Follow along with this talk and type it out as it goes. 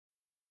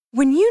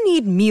When you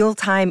need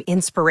mealtime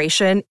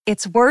inspiration,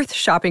 it's worth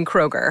shopping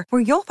Kroger,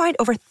 where you'll find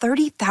over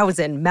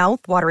 30,000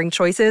 mouth-watering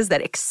choices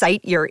that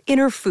excite your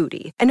inner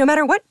foodie. And no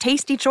matter what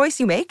tasty choice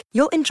you make,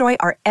 you'll enjoy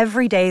our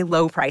everyday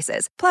low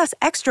prices, plus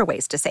extra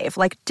ways to save,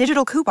 like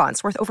digital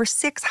coupons worth over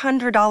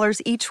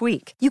 $600 each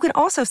week. You can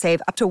also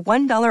save up to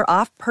 $1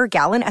 off per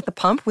gallon at the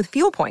pump with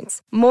fuel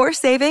points. More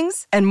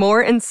savings and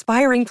more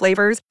inspiring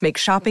flavors make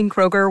shopping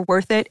Kroger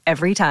worth it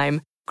every time.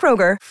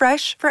 Kroger,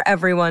 fresh for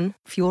everyone.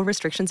 Fuel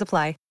restrictions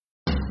apply.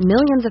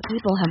 Millions of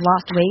people have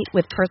lost weight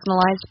with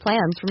personalized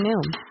plans from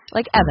Noom.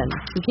 Like Evan,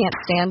 who can't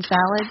stand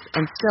salads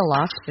and still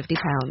lost 50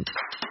 pounds.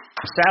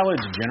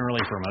 Salads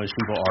generally for most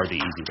people are the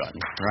easy button,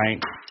 right?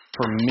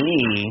 For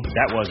me,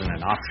 that wasn't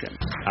an option.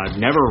 I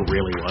never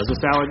really was a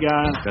salad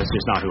guy. That's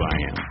just not who I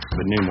am.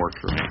 But Noom worked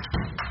for me.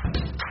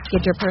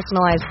 Get your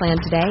personalized plan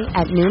today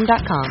at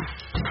Noom.com.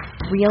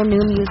 Real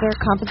Noom user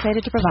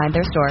compensated to provide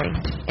their story.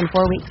 In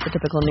 4 weeks, the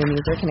typical Noom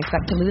user can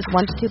expect to lose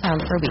 1 to 2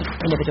 pounds per week.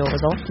 Individual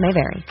results may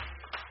vary.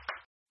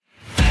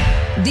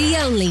 The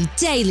only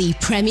daily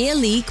Premier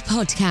League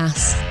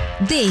podcast.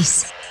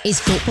 This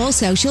is Football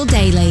Social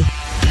Daily.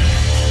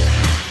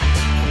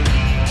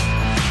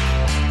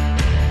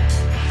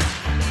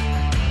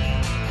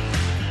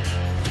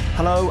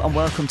 Hello and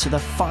welcome to the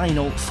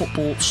final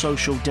Football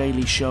Social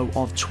Daily show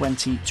of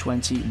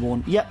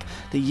 2021. Yep,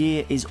 the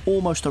year is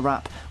almost a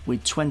wrap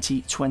with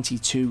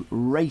 2022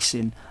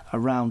 racing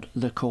around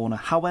the corner.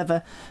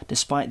 However,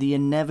 despite the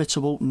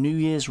inevitable New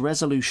Year's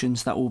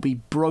resolutions that will be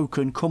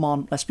broken, come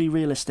on, let's be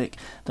realistic,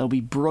 they'll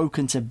be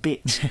broken to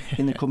bits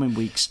in the coming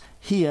weeks.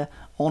 Here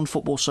on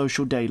Football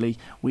Social Daily,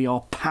 we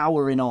are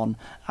powering on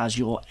as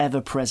your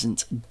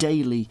ever-present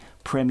daily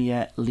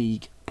Premier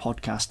League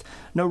podcast.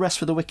 No rest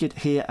for the wicked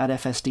here at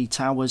FSD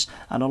Towers,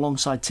 and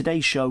alongside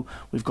today's show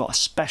we've got a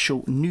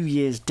special New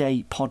Year's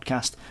Day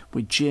podcast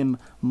with Jim,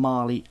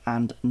 Marley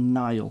and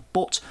Niall.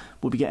 But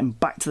we'll be getting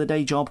back to the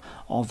day job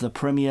of the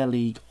Premier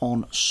League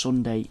on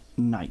Sunday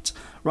night.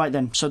 Right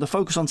then, so the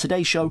focus on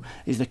today's show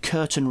is the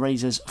curtain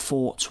raisers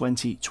for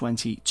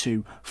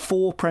 2022.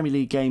 4 Premier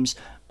League games.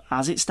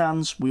 As it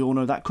stands, we all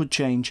know that could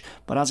change,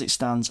 but as it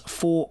stands,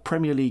 4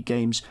 Premier League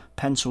games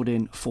penciled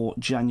in for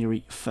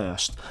January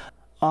 1st.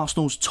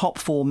 Arsenal's top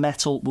 4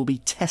 mettle will be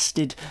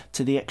tested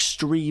to the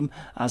extreme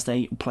as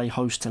they play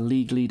host to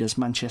league leaders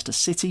Manchester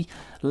City.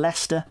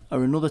 Leicester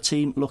are another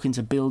team looking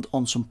to build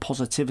on some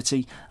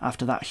positivity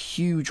after that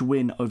huge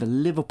win over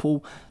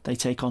Liverpool. They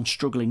take on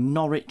struggling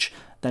Norwich.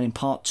 Then in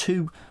part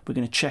 2, we're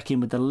going to check in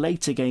with the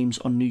later games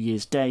on New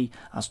Year's Day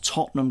as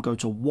Tottenham go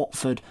to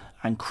Watford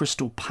and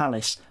Crystal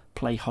Palace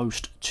play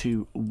host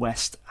to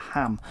West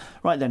Ham.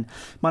 Right then,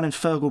 my name's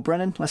Fergal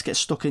Brennan. Let's get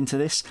stuck into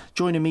this.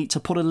 Joining me to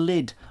put a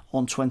lid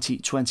on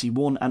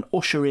 2021 and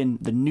usher in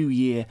the new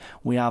year,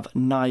 we have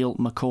Niall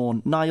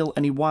McCorn. Niall,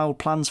 any wild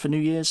plans for New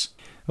Year's?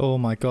 Oh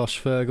my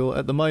gosh, Fergal.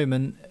 At the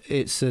moment,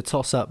 it's a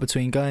toss-up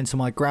between going to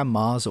my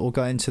grandma's or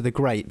going to the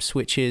Grapes,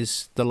 which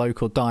is the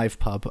local dive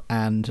pub,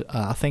 and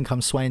I think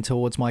I'm swaying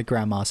towards my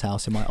grandma's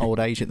house in my old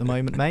age at the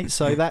moment, mate.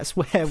 So that's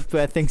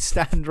where things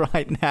stand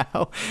right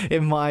now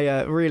in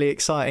my really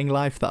exciting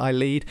life that I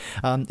lead.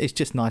 It's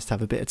just nice to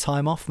have a bit of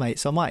time off, mate.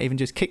 So I might even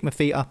just kick my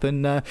feet up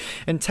and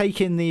take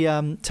in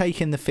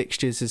the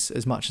fixtures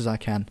as much as I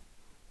can.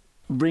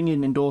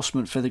 Ringing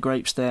endorsement for the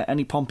Grapes there.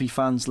 Any Pompey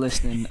fans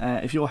listening,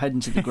 if you're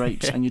heading to the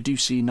Grapes and you do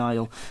see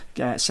Niall,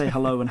 say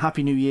hello and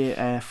Happy New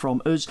Year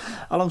from us.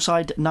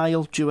 Alongside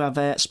Niall, do you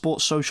have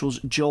Sports Social's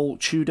Joel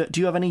Tudor?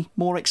 Do you have any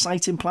more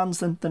exciting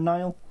plans than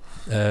Niall?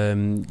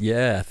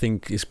 Yeah, I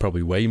think it's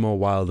probably way more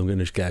wild. I'm going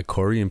to just get a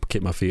curry and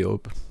kick my feet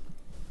up.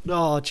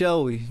 Oh,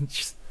 Joel,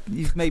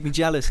 you've made me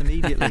jealous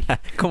immediately.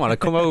 Come on, I'll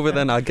come over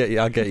then. I'll get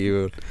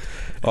you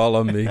all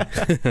on me.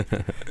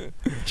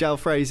 Jal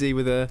Frazee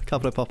with a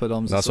couple of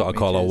poppadoms. That's what I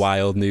call a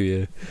wild New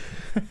Year.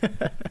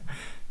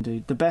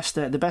 Dude, the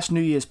best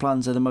New Year's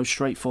plans are the most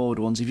straightforward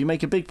ones. If you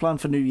make a big plan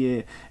for New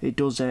Year, it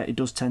does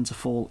tend to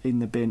fall in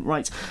the bin.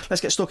 Right,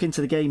 let's get stuck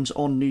into the games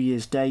on New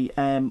Year's Day.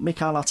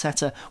 Mikel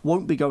Arteta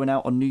won't be going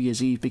out on New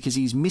Year's Eve because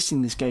he's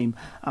missing this game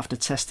after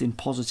testing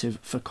positive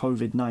for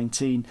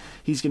COVID-19.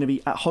 He's going to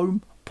be at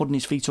home, putting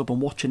his feet up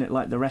and watching it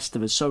like the rest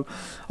of us. So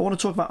I want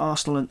to talk about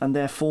Arsenal and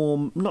their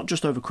form, not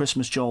just over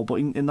Christmas, Joel, but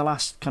in the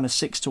last kind of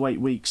 6 to 8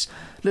 weeks.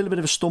 A little bit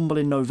of a stumble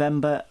in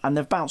November, and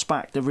they've bounced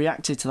back. They've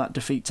reacted to that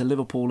defeat to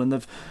Liverpool, and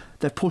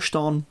they've pushed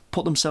on,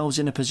 put themselves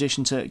in a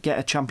position to get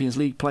a Champions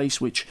League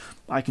place, which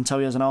I can tell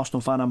you as an Arsenal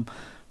fan, I'm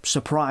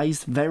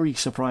surprised, very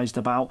surprised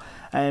about.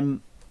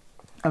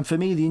 And for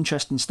me, the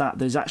interesting stat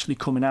that is actually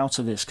coming out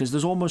of this, because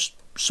there's almost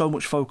so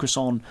much focus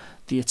on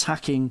the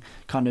attacking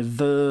kind of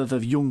verve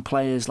of young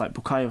players like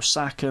Bukayo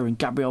Saka and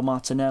Gabriel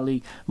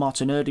Martinelli,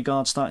 Martin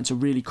Ødegaard starting to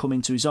really come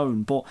into his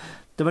own. But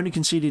they've only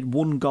conceded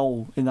 1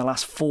 goal in the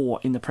last 4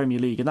 in the Premier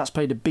League, and that's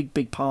played a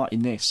big part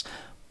in this.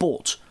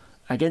 But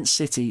against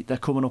City, they're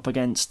coming up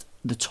against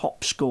the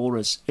top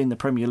scorers in the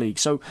Premier League.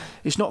 So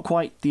it's not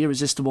quite the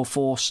irresistible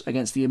force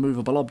against the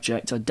immovable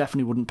object. I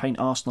definitely wouldn't paint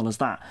Arsenal as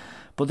that.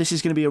 But this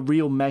is going to be a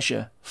real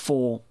measure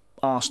for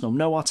Arsenal.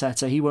 No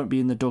Arteta, he won't be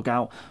in the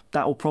dugout.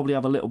 That will probably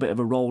have a little bit of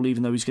a role,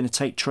 even though he's going to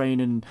take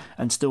training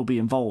and still be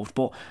involved.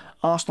 But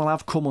Arsenal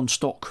have come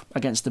unstuck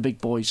against the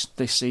big boys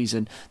this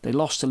season. They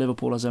lost to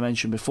Liverpool, as I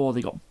mentioned before.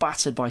 They got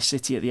battered by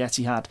City at the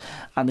Etihad,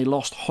 and they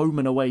lost home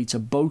and away to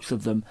both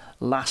of them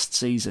last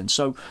season.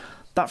 So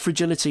that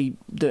fragility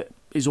that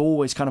is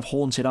always kind of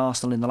haunted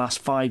Arsenal in the last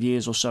 5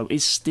 years or so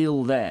is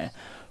still there.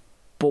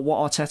 But what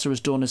Arteta has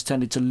done is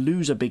tended to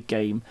lose a big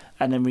game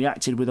and then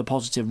reacted with a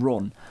positive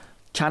run.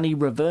 Can he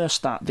reverse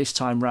that this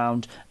time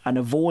round and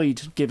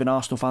avoid giving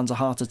Arsenal fans a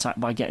heart attack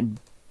by getting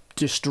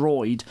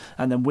destroyed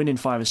and then winning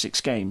 5 or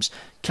 6 games?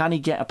 Can he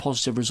get a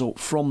positive result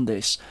from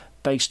this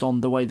based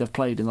on the way they've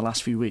played in the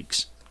last few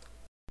weeks?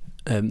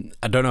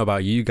 I don't know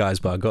about you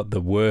guys, but I got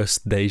the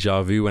worst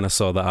deja vu when I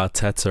saw that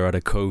Arteta had a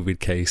COVID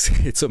case.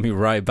 It took me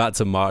right back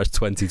to March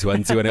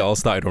 2020 when it all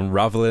started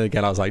unravelling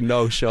again. I was like,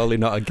 no, surely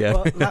not again.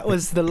 Well, that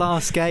was the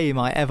last game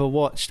I ever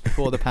watched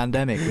before the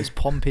pandemic, was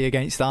Pompey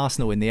against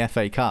Arsenal in the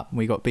FA Cup.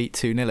 We got beat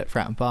 2-0 at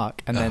Fratton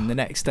Park, and then the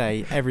next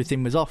day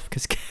everything was off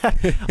because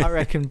I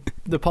reckon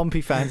the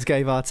Pompey fans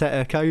gave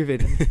Arteta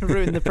COVID and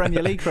ruined the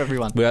Premier League for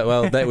everyone.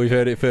 Well, we've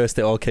heard it first.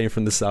 It all came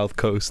from the South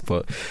Coast,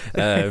 but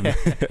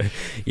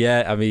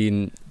yeah, I mean,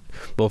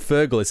 well,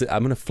 Fergal,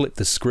 I'm going to flip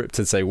the script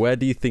and say, where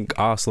do you think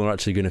Arsenal are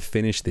actually going to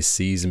finish this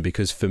season?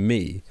 Because for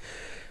me,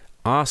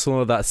 Arsenal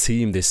are that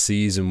team this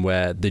season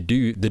where they're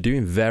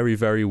doing very,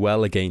 very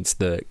well against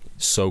the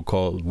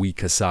so-called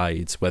weaker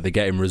sides, where they're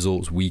getting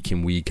results week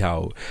in, week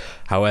out.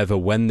 However,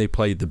 when they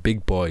play the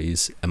big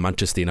boys, and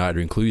Manchester United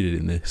are included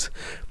in this,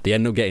 they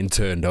end up getting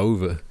turned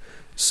over.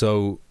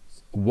 So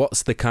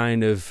what's the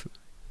kind of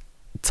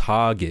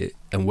target,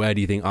 and where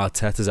do you think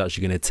Arteta's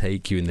actually going to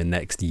take you in the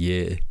next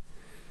year?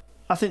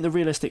 I think the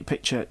realistic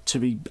picture, to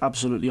be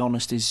absolutely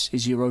honest,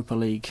 is Europa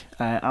League.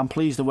 I'm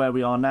pleased with where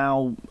we are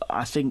now.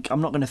 I think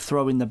I'm not going to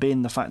throw in the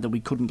bin the fact that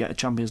we couldn't get a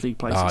Champions League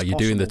place. You're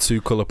doing the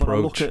two-colour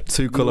approach.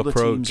 Two-colour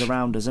approach. Teams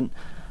around us, and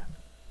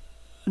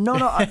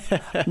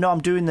I'm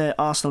doing the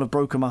Arsenal have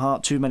broken my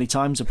heart too many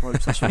times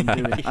approach. That's what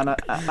I'm doing. And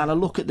I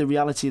look at the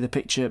reality of the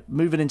picture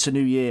moving into New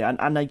Year,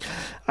 and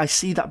I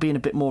see that being a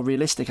bit more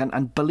realistic.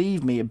 And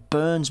believe me, it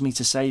burns me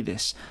to say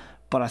this,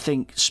 but I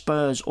think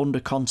Spurs under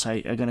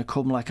Conte are going to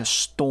come like a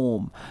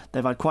storm.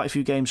 They've had quite a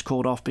few games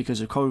called off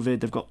because of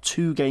COVID. They've got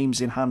 2 games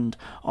in hand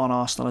on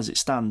Arsenal as it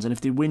stands. And if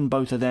they win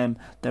both of them,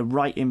 they're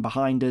right in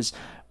behind us.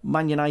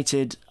 Man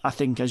United, I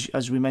think,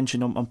 as we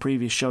mentioned on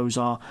previous shows,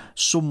 are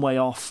some way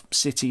off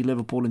City,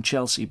 Liverpool and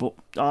Chelsea. But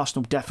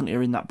Arsenal definitely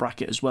are in that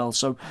bracket as well.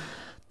 So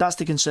that's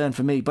the concern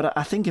for me. But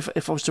I think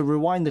if I was to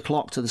rewind the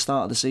clock to the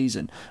start of the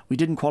season, we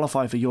didn't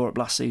qualify for Europe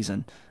last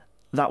season.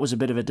 That was a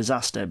bit of a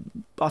disaster.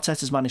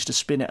 Arteta's managed to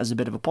spin it as a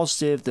bit of a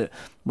positive, that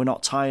we're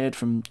not tired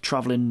from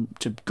travelling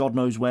to God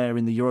knows where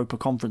in the Europa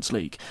Conference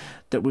League,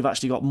 that we've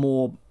actually got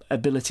more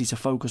ability to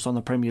focus on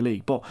the Premier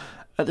League. But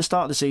at the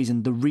start of the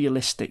season, the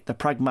realistic, the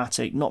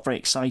pragmatic, not very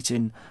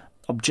exciting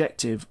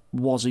objective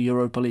was a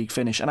Europa League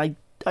finish. And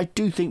I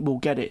do think we'll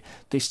get it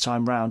this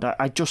time round.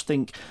 I just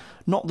think,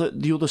 not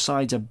that the other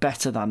sides are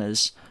better than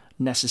us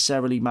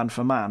necessarily man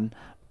for man,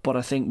 but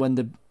I think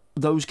when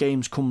those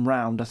games come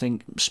round, I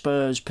think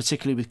Spurs,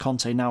 particularly with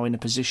Conte now in a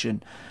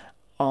position,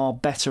 are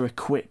better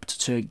equipped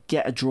to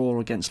get a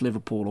draw against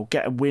Liverpool or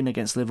get a win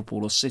against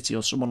Liverpool or City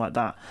or someone like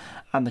that.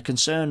 And the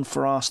concern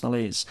for Arsenal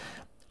is,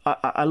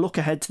 I look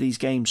ahead to these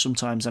games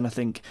sometimes and I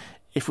think,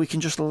 if we can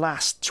just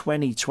last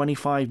 20,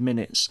 25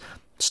 minutes,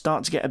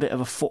 start to get a bit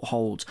of a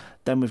foothold,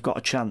 then we've got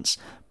a chance.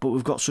 But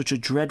we've got such a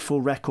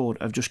dreadful record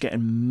of just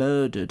getting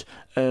murdered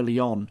early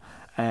on,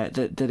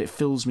 that it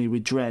fills me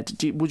with dread.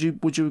 Would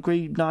you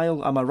agree,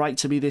 Niall? Am I right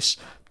to be this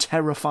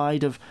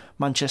terrified of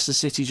Manchester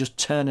City just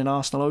turning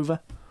Arsenal over?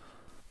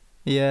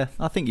 Yeah,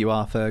 I think you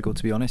are, Fergal,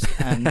 to be honest.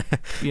 And,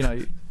 you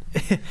know,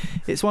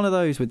 it's one of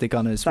those with the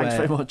Gunners. Thanks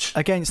very much.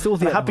 Against all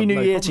the Happy New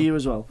Year to you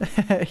as well.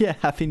 Yeah,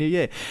 Happy New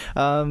Year.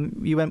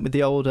 You went with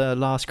the old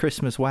Last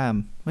Christmas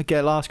wham.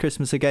 Okay, last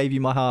Christmas I gave you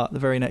my heart. The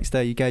very next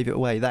day you gave it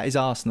away. That is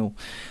Arsenal.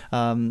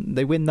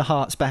 They win the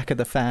hearts back of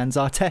the fans.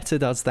 Arteta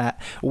does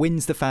that,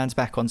 wins the fans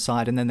back on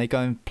side, and then they go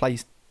and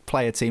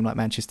play a team like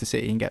Manchester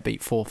City and get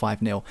beat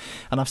 4-5-0.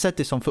 And I've said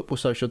this on Football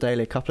Social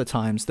Daily a couple of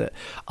times, that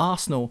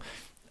Arsenal,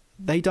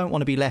 they don't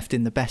want to be left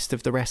in the best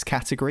of the rest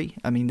category.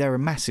 I mean, they're a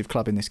massive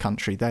club in this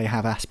country. They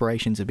have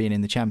aspirations of being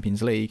in the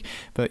Champions League.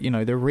 But, you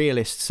know, the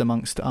realists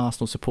amongst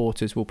Arsenal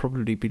supporters will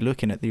probably be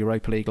looking at the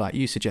Europa League like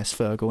you suggest,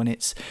 Fergal. And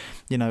it's,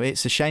 you know,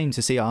 it's a shame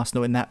to see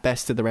Arsenal in that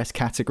best of the rest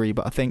category.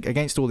 But I think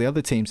against all the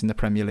other teams in the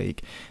Premier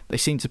League, they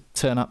seem to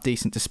turn up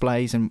decent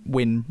displays and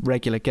win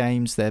regular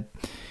games. They're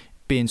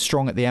being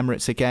strong at the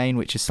Emirates again,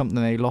 which is something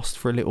they lost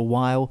for a little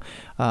while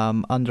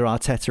under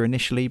Arteta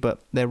initially,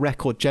 but their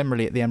record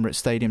generally at the Emirates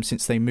Stadium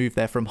since they moved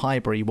there from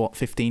Highbury,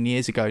 16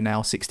 years ago,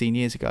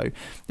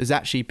 has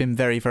actually been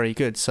very, very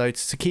good. So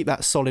to keep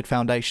that solid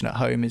foundation at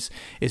home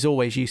is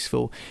always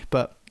useful.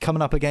 But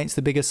coming up against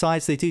the bigger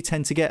sides, they do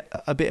tend to get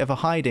a bit of a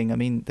hiding. I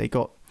mean, they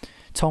got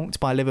tonked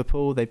by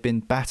Liverpool, they've been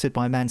battered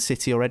by Man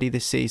City already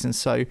this season,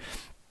 so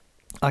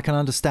I can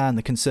understand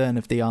the concern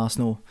of the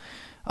Arsenal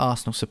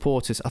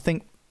supporters. I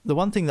think the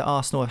one thing that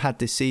Arsenal have had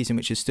this season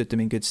which has stood them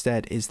in good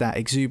stead is that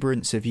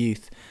exuberance of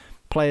youth.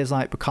 Players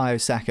like Bukayo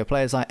Saka,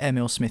 players like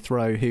Emil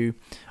Smith-Rowe, who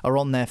are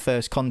on their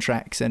first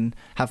contracts and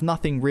have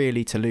nothing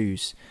really to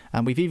lose.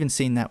 And we've even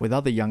seen that with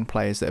other young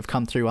players that have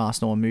come through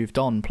Arsenal and moved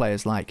on.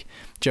 Players like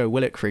Joe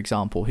Willock, for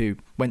example, who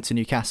went to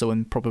Newcastle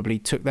and probably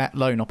took that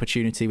loan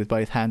opportunity with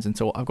both hands and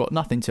thought, I've got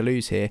nothing to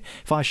lose here.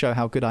 If I show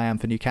how good I am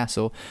for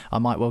Newcastle, I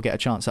might well get a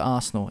chance at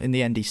Arsenal. In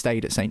the end, he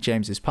stayed at St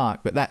James's Park.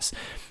 But that's,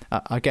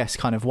 I guess,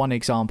 kind of one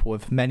example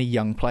of many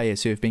young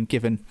players who have been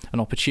given an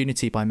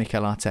opportunity by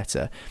Mikel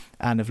Arteta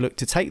and have looked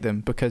to take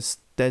them, because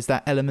there's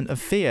that element of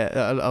fear,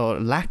 or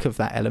lack of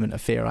that element of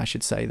fear, I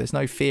should say. There's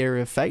no fear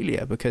of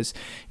failure because,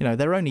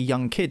 they're only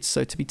young kids.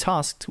 So to be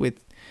tasked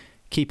with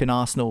keeping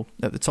Arsenal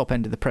at the top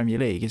end of the Premier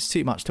League is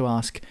too much to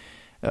ask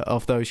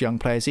of those young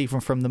players, even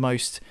from the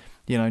most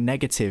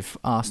negative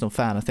Arsenal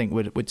fan. I think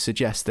would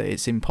suggest that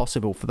it's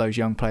impossible for those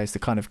young players to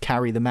kind of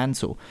carry the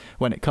mantle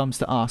when it comes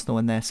to Arsenal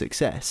and their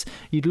success.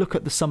 You'd look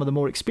at some of the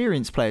more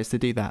experienced players to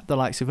do that, the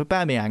likes of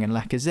Aubameyang and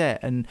Lacazette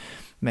and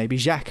maybe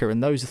Xhaka,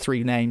 and those are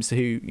three names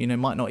who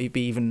might not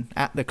be even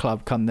at the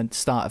club come the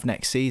start of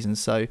next season.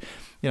 So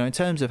in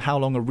terms of how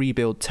long a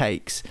rebuild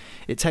takes,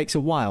 it takes a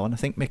while, and I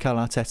think Mikel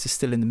Arteta is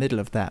still in the middle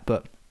of that.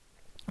 But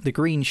the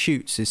green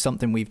shoots is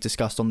something we've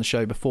discussed on the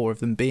show before, of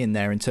them being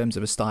there in terms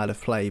of a style of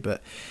play,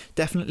 but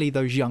definitely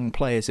those young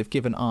players have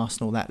given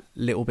Arsenal that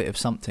little bit of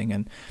something.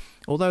 And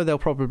although they'll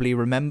probably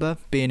remember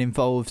being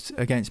involved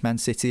against Man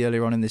City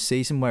earlier on in this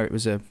season, where it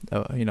was a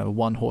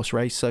one-horse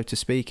race, so to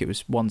speak, it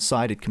was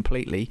one-sided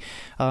completely,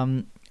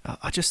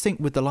 I just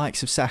think with the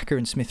likes of Saka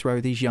and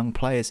Smith-Rowe, these young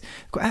players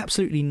have got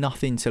absolutely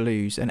nothing to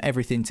lose and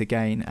everything to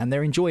gain, and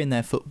they're enjoying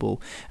their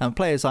football. And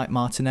players like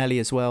Martinelli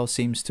as well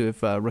seems to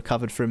have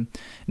recovered from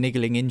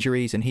niggling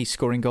injuries, and he's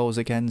scoring goals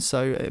again.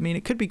 So,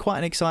 it could be quite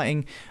an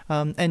exciting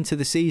end to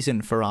the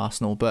season for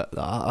Arsenal, but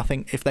I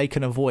think if they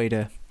can avoid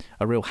a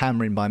real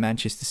hammering by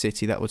Manchester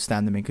City, that would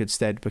stand them in good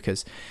stead,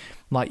 because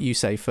like you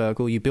say,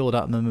 Fergal, you build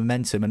up the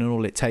momentum and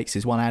all it takes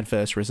is one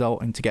adverse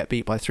result and to get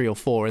beat by 3 or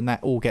 4, and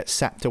that all gets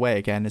sapped away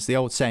again. As the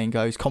old saying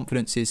goes,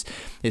 confidence is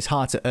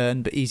hard to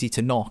earn but easy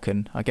to knock,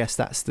 and I guess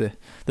that's the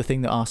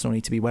thing that Arsenal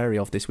need to be wary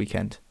of this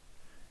weekend.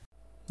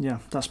 Yeah,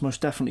 that's most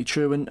definitely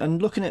true.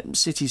 And looking at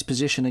City's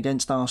position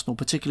against Arsenal,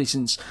 particularly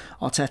since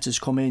Arteta's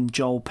come in,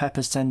 Joel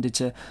Pepper's tended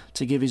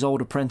to give his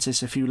old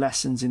apprentice a few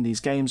lessons in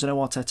these games. I know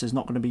Arteta's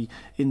not going to be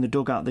in the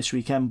dugout this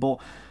weekend, but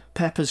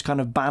Pepper's kind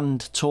of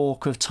banned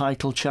talk of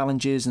title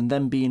challenges and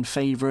them being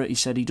favourite. He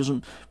said he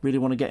doesn't really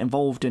want to get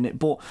involved in it,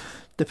 but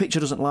the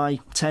picture doesn't lie.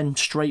 10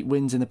 straight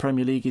wins in the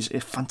Premier League is a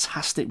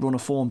fantastic run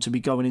of form to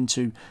be going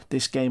into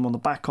this game on the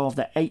back of.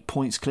 They're 8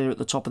 points clear at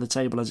the top of the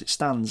table as it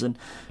stands, and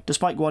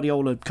despite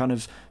Guardiola kind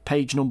of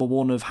page number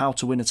 1 of how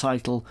to win a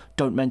title,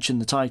 don't mention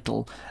the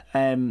title,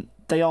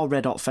 they are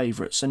red hot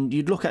favourites. And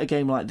you'd look at a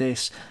game like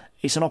this,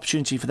 it's an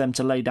opportunity for them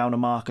to lay down a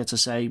marker to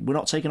say, we're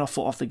not taking our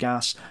foot off the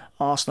gas.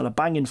 Arsenal are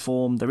banging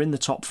form, they're in the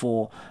top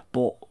 4,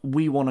 but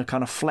we want to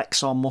kind of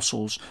flex our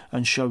muscles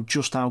and show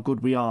just how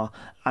good we are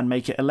and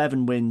make it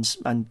 11 wins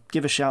and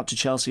give a shout to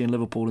Chelsea and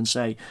Liverpool and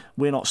say,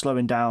 we're not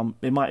slowing down.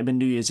 It might have been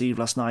New Year's Eve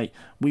last night.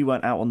 We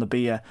weren't out on the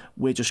beer.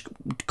 We're just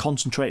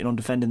concentrating on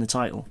defending the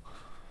title.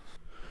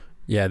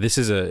 Yeah,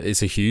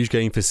 it's a huge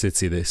game for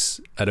City,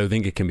 this. I don't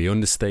think it can be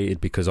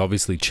understated, because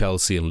obviously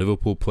Chelsea and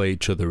Liverpool play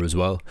each other as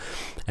well.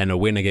 And a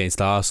win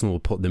against Arsenal will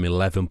put them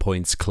 11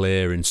 points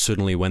clear, and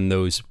suddenly when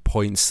those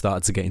points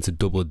start to get into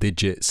double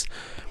digits,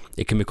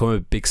 it can become a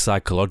big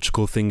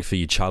psychological thing for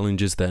your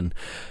challengers then.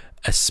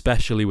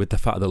 Especially with the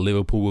fact that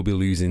Liverpool will be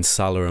losing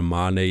Salah and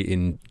Mane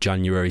in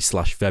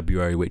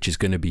January/February, which is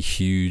going to be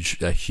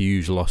a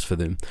huge loss for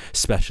them,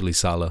 especially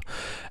Salah.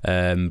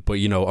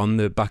 But on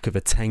the back of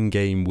a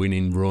 10-game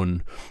winning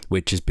run,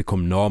 which has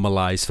become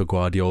normalised for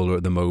Guardiola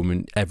at the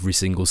moment, every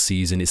single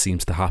season it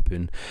seems to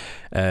happen.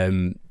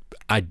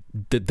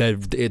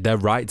 They're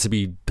right to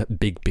be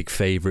big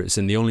favourites,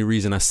 and the only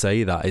reason I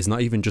say that is not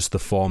even just the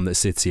form that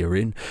City are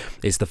in,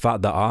 it's the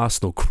fact that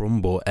Arsenal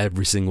crumble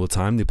every single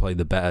time they play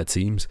the better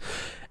teams.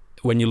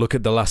 When you look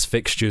at the last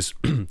fixtures,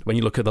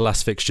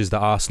 that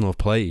Arsenal have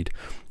played,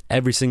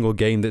 every single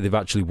game that they've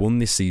actually won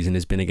this season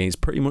has been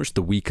against pretty much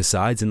the weaker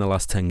sides in the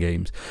last 10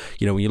 games.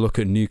 When you look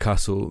at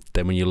Newcastle,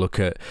 then when you look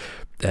at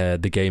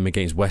the game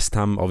against West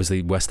Ham,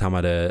 obviously West Ham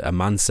had a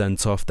man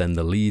sent off, then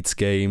the Leeds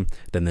game,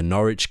 then the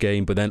Norwich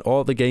game, but then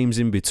all the games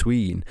in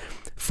between: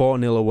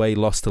 4-0 away,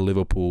 lost to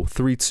Liverpool,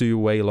 3-2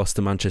 away, lost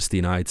to Manchester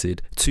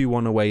United,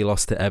 2-1 away,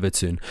 lost to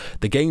Everton.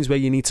 The games where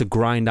you need to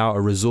grind out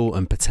a result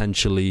and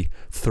potentially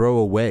throw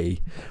away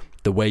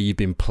the way you've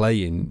been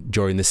playing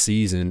during the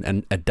season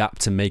and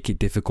adapt to make it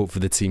difficult for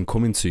the team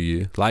coming to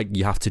you, like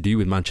you have to do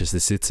with Manchester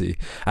City.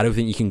 I don't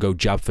think you can go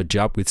jab for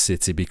jab with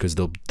City, because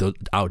they'll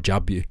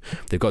out-jab you.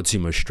 They've got too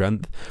much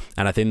strength.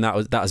 And I think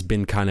that has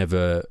been kind of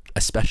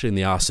especially in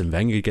the Arsene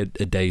Wenger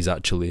days,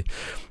 actually.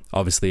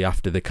 Obviously,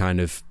 after the kind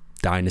of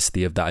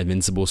dynasty of that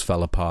Invincibles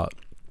fell apart,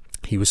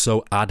 he was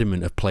so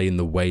adamant of playing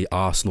the way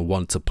Arsenal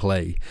want to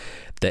play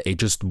that it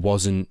just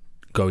wasn't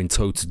going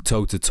toe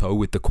to toe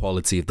with the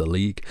quality of the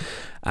league.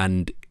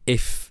 And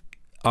if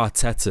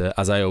Arteta,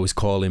 as I always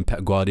call him,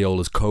 Pep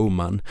Guardiola's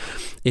co-man,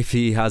 if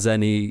he has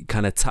any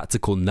kind of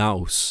tactical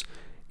nous,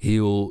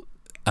 he'll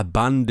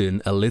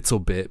abandon a little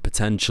bit,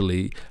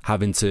 potentially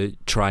having to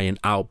try and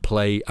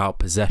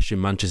outpossession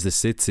Manchester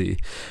City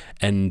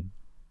and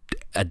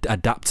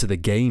adapt to the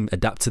game,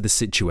 adapt to the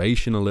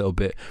situation a little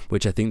bit,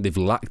 which I think they've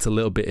lacked a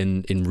little bit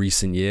in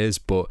recent years.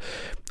 But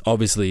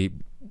obviously,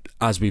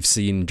 as we've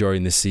seen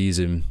during this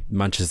season,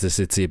 Manchester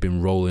City have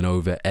been rolling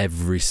over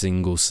every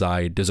single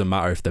side. Doesn't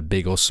matter if they're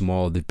big or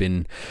small. They've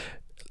been,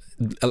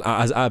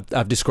 as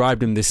I've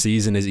described them this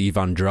season, as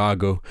Ivan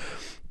Drago.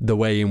 The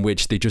way in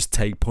which they just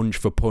take punch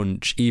for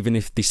punch. Even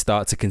if they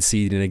start to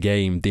concede in a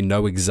game, they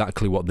know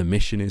exactly what the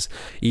mission is,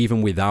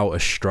 even without a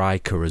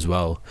striker as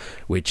well,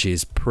 which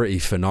is pretty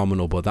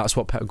phenomenal. But that's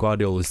what Pep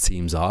Guardiola's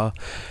teams are.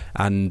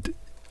 And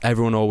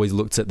everyone always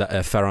looked at that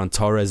Ferran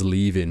Torres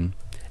leaving.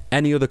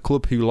 Any other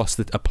club who lost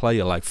a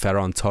player like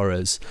Ferran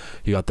Torres,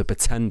 who had the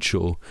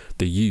potential,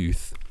 the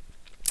youth,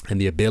 and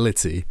the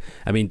ability.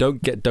 I mean,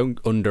 don't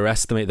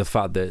underestimate the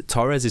fact that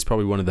Torres is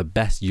probably one of the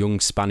best young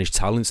Spanish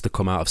talents to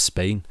come out of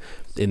Spain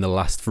in the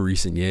last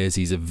recent years.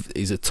 He's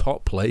a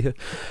top player,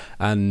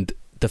 and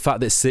the fact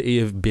that City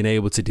have been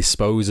able to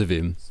dispose of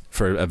him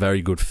for a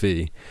very good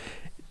fee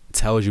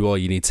tells you all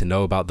you need to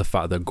know about the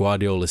fact that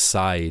Guardiola's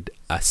side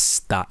are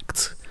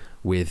stacked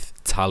with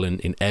talent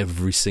in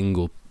every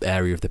single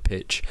area of the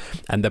pitch,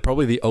 and they're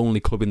probably the only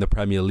club in the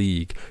Premier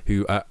League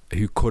who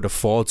could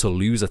afford to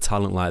lose a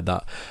talent like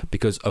that,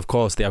 because of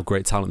course they have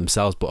great talent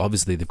themselves, but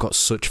obviously they've got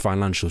such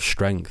financial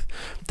strength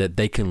that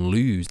they can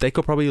lose. They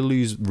could probably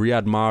lose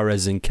Riyad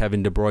Mahrez and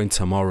Kevin De Bruyne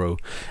tomorrow,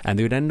 and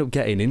they would end up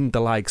getting in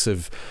the likes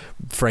of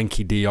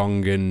Frankie de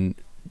Jong and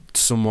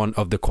someone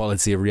of the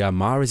quality of Riyad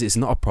Mahrez. It's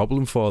not a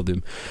problem for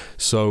them.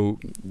 So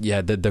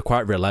yeah, they're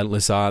quite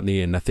relentless, aren't they?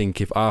 And I think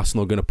if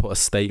Arsenal are going to put a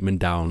statement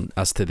down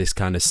as to this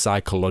kind of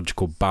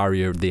psychological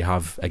barrier they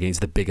have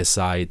against the bigger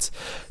sides,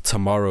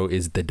 tomorrow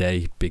is the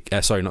day.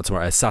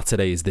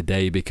 Saturday is the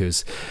day,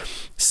 because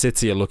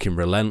City are looking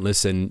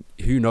relentless, and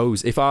who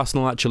knows if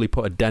Arsenal actually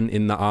put a dent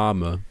in that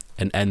armour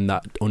and end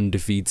that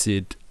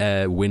undefeated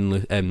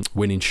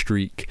winning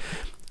streak.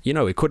 You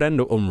know, it could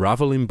end up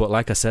unravelling, but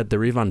like I said,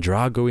 they're Ivan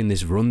Drago in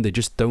this run. They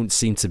just don't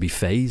seem to be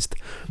phased.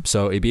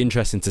 So it'd be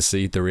interesting to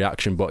see the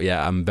reaction. But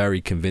yeah, I'm very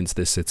convinced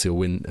this City will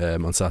win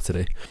on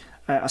Saturday.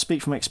 I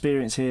speak from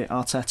experience here,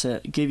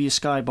 Arteta. Give your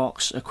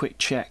Skybox a quick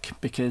check,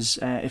 because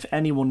if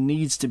anyone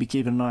needs to be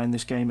keeping an eye on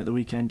this game at the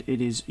weekend, it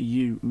is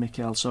you,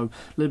 Mikel. So a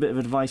little bit of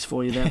advice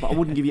for you there, but I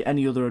wouldn't give you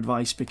any other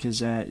advice,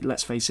 because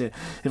let's face it,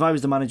 if I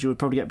was the manager, we'd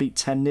probably get beat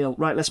 10-0.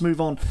 Right, let's move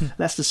on.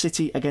 Leicester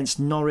City against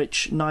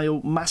Norwich.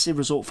 Niall, massive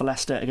result for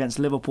Leicester against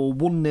Liverpool.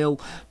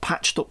 1-0,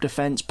 patched up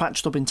defence,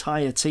 patched up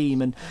entire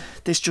team, and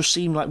this just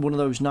seemed like one of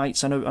those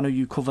nights. I know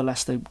you cover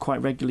Leicester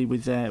quite regularly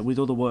with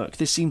other work.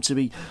 This seemed to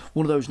be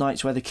one of those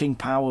nights where the King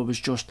Power was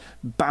just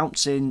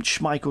bouncing.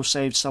 Schmeichel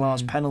saved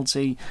Salah's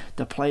penalty.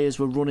 The players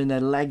were running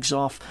their legs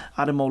off.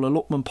 Ademola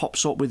Lookman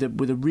pops up with a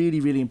really,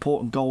 really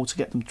important goal to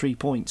get them 3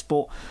 points.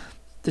 But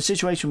the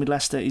situation with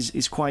Leicester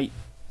is quite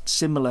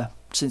similar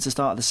since the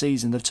start of the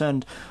season. They've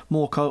turned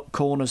more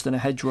corners than a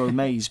hedgerow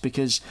maze,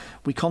 because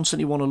we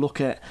constantly want to look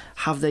at,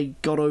 have they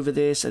got over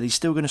this? Are they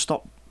still going to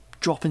stop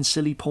dropping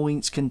silly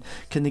points? Can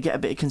they get a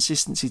bit of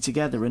consistency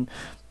together? And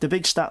the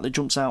big stat that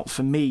jumps out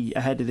for me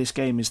ahead of this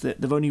game is that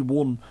they've only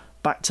won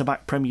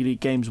back-to-back Premier League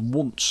games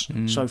once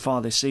so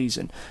far this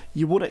season.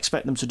 You would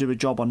expect them to do a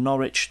job on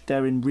Norwich.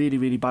 They're in really,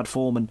 really bad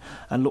form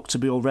and look to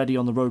be already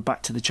on the road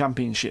back to the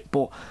Championship.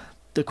 But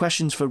the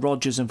questions for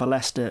Rodgers and for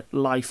Leicester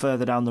lie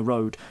further down the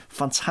road.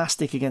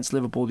 Fantastic against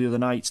Liverpool the other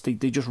night. They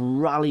just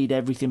rallied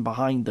everything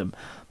behind them.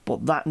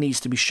 But that needs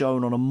to be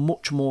shown on a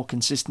much more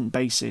consistent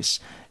basis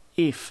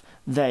if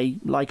they,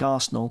 like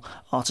Arsenal,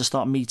 are to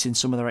start meeting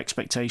some of their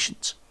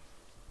expectations.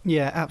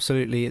 Yeah,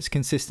 absolutely. It's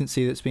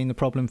consistency that's been the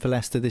problem for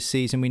Leicester this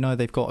season. We know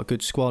they've got a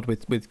good squad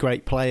with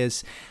great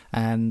players,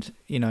 and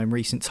you know, in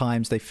recent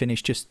times they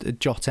finished just a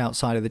jot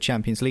outside of the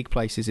Champions League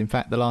places. In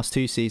fact, the last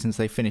 2 seasons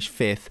they finished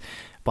 5th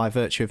by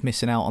virtue of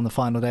missing out on the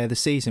final day of the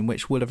season,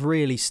 which would have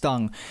really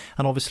stung.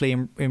 And obviously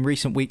in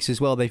recent weeks as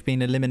well, they've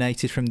been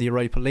eliminated from the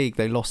Europa League.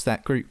 They lost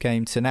that group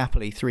game to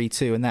Napoli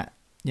 3-2, and that,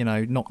 you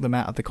know, knocked them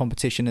out of the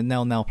competition, and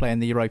they'll now play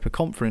in the Europa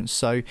Conference.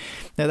 So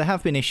there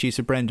have been issues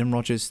for Brendan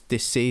Rodgers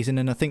this season,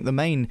 and I think the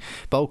main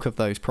bulk of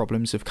those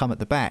problems have come at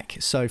the back.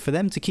 So for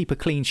them to keep a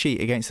clean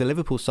sheet against the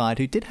Liverpool side,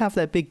 who did have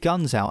their big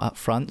guns out up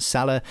front,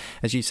 Salah,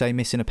 as you say,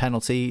 missing a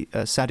penalty,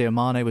 Sadio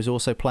Mane was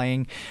also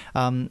playing,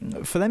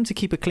 for them to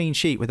keep a clean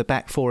sheet with a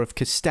back four of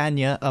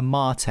Castagna,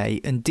 Amate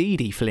and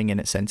Didi filling in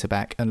at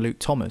centre-back, and Luke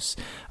Thomas,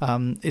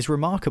 is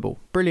remarkable.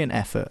 Brilliant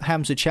effort.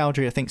 Hamza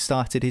Chowdhury, I think,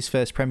 started his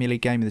first Premier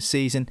League game of the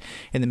season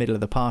in the middle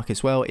of the park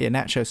as well.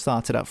 Iheanacho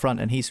started up front,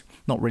 and he's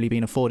not really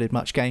been afforded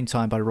much game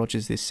time by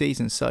Rodgers this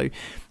season. So,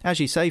 as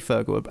you say,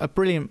 Fergal, a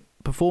brilliant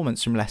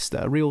performance from Leicester,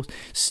 a real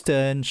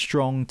stern,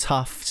 strong,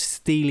 tough,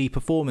 steely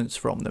performance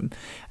from them.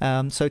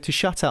 So to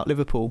shut out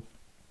Liverpool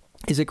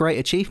is a great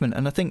achievement,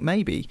 and I think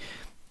maybe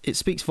it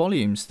speaks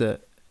volumes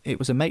that it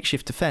was a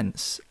makeshift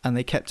defence and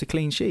they kept a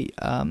clean sheet.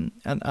 And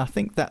I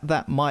think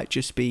that might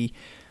just be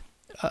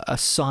a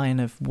sign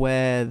of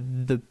where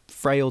the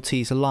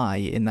frailties lie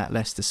in that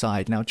Leicester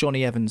side. Now,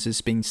 Johnny Evans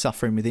has been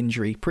suffering with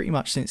injury pretty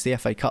much since the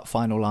FA Cup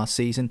final last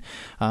season.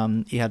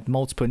 He had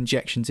multiple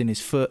injections in his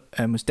foot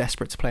and was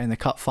desperate to play in the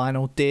Cup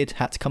final.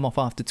 Had to come off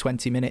after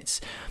 20 minutes.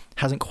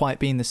 Hasn't quite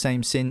been the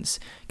same since.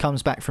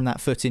 Comes back from that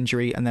foot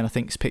injury and then I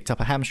think has picked up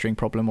a hamstring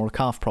problem or a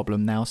calf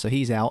problem now, so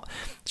he's out.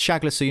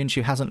 Shagla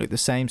Soyuncu hasn't looked the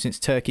same since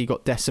Turkey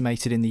got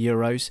decimated in the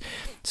Euros.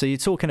 So you're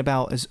talking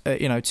about as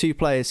two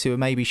players who are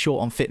maybe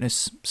short on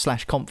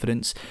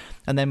fitness/confidence,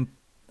 and then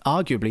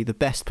arguably the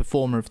best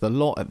performer of the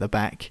lot at the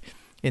back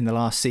in the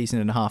last season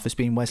and a half has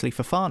been Wesley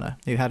Fofana,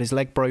 who had his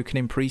leg broken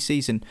in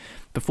pre-season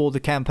before the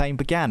campaign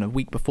began, a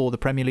week before the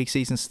Premier League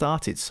season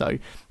started. So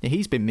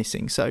he's been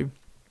missing. So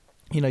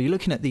you're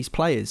looking at these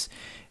players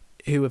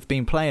who have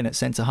been playing at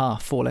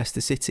centre-half for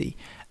Leicester City,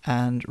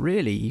 and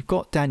really you've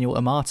got Daniel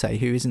Amate,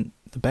 who isn't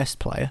the best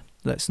player.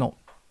 Let's not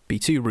be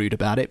too rude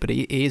about it, but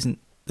he isn't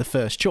the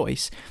first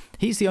choice.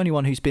 He's the only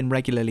one who's been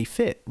regularly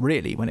fit,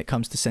 really, when it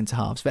comes to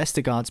centre-halves.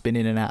 Vestergaard's been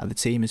in and out of the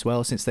team as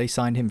well since they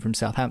signed him from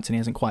Southampton. He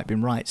hasn't quite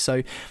been right.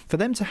 So for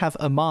them to have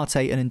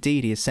Amate and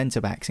Ndidi as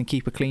centre-backs and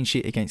keep a clean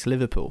sheet against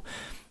Liverpool,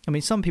 I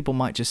mean, some people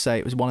might just say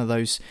it was one of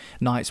those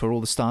nights where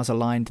all the stars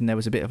aligned and there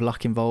was a bit of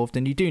luck involved,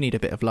 and you do need a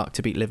bit of luck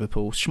to beat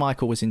Liverpool.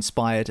 Schmeichel was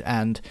inspired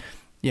and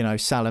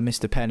Salah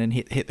missed a pen and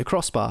hit the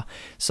crossbar.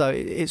 So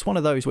it's one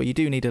of those where you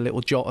do need a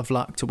little jot of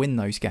luck to win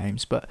those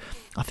games. But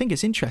I think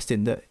it's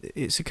interesting that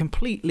it's a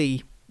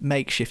completely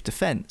makeshift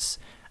defence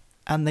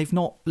and they've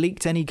not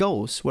leaked any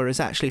goals. Whereas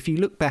actually, if you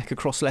look back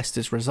across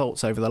Leicester's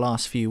results over the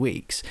last few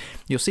weeks,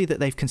 you'll see that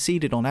they've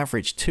conceded on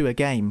average 2 a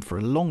game for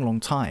a long, long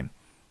time.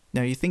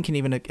 Now, you're thinking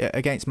even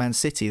against Man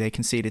City, they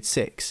conceded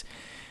 6.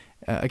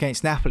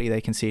 Against Napoli, they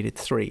conceded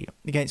 3.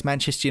 Against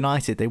Manchester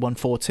United, they won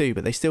 4-2,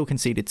 but they still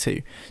conceded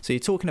 2. So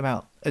you're talking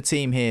about a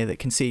team here that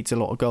concedes a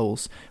lot of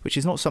goals, which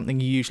is not something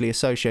you usually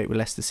associate with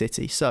Leicester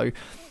City. So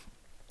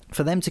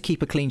for them to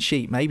keep a clean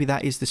sheet, maybe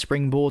that is the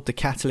springboard, the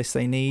catalyst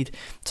they need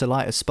to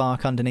light a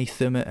spark underneath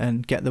them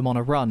and get them on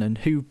a run. And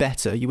who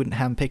better, you wouldn't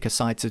handpick a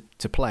side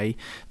to play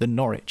than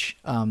Norwich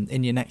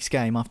in your next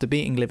game. After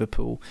beating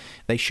Liverpool,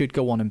 they should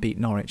go on and beat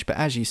Norwich. But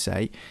as you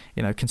say,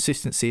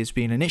 consistency has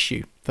been an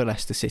issue for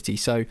Leicester City,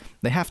 so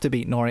they have to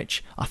beat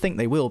Norwich. I think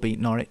they will beat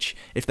Norwich.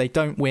 If they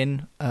don't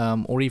win,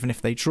 or even if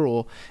they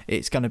draw,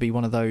 it's going to be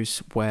one of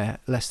those where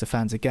Leicester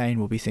fans again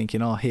will be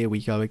thinking, here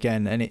we go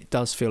again. And it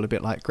does feel a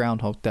bit like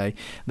Groundhog Day.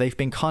 They've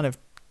been kind of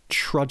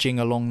trudging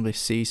along this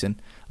season,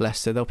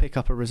 Leicester. They'll pick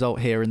up a result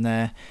here and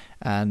there,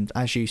 and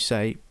as you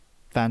say,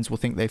 fans will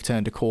think they've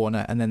turned a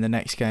corner, and then the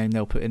next game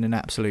they'll put in an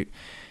absolute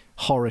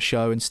horror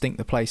show and stink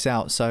the place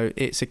out. So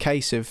it's a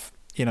case of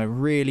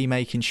really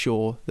making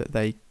sure that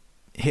they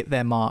hit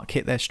their mark,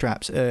 hit their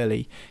straps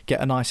early,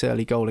 get a nice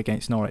early goal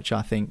against Norwich,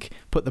 I think,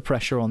 put the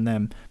pressure on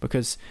them,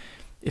 because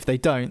if they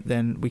don't,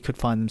 then we could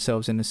find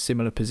themselves in a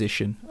similar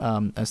position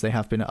as they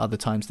have been at other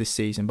times this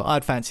season. But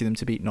I'd fancy them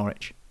to beat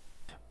Norwich.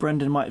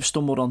 Brendan might have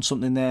stumbled on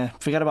something there.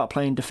 Forget about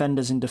playing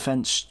defenders in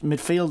defence,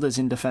 midfielders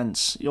in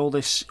defence. All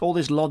this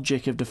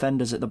logic of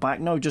defenders at the back.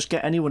 No, just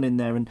get anyone in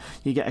there and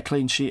you get a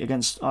clean sheet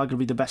against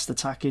arguably the best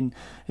attack in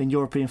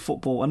European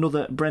football.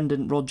 Another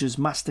Brendan Rodgers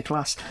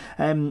masterclass.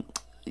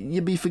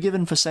 You'd be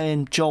forgiven for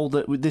saying, Joel,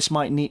 that this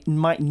might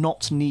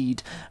not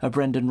need a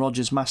Brendan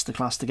Rodgers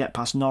masterclass to get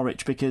past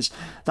Norwich, because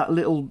that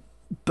little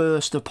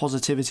burst of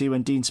positivity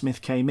when Dean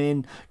Smith came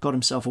in, got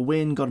himself a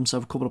win, got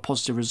himself a couple of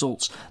positive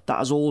results, that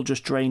has all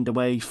just drained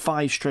away.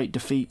 5 straight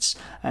defeats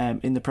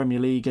in the Premier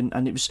League,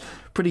 and it was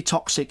pretty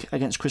toxic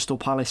against Crystal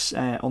Palace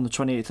on the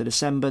 28th of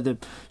December.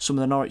 Some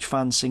of the Norwich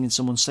fans singing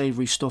some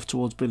unsavoury stuff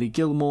towards Billy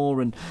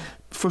Gilmour, and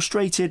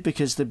frustrated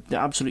because they're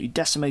absolutely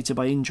decimated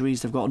by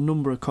injuries. They've got a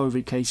number of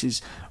COVID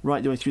cases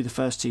right the way through the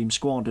first team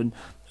squad, and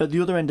at the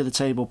other end of the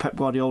table, Pep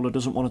Guardiola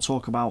doesn't want to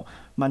talk about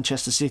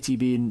Manchester City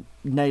being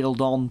nailed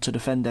on to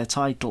defend their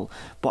title,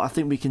 but I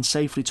think we can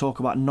safely talk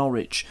about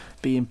Norwich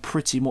being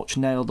pretty much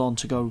nailed on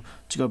to go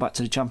back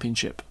to the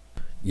Championship.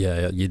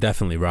 Yeah, you're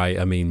definitely right.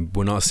 I mean,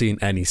 we're not seeing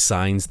any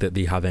signs that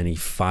they have any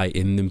fight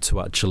in them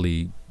to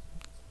actually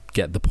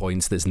get the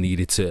points that's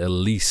needed to at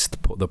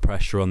least put the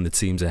pressure on the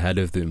teams ahead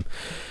of them.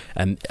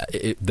 And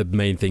the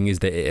main thing is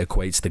that it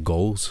equates to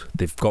goals.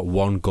 They've got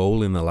 1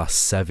 goal in the last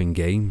 7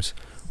 games,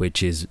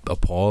 which is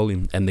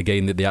appalling. And the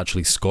game that they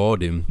actually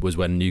scored in was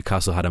when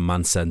Newcastle had a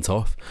man sent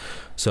off.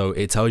 So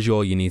it tells you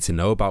all you need to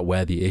know about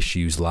where the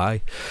issues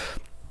lie.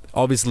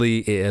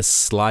 Obviously, it has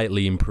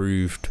slightly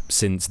improved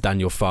since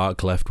Daniel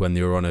Farke left, when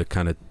they were on a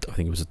kind of, I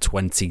think it was a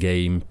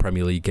 20-game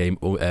Premier League game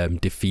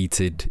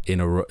defeated in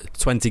a row.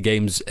 20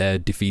 games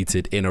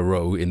defeated in a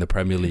row in the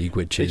Premier League,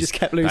 which they just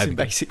kept losing,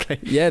 basically.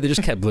 Yeah, they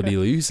just kept bloody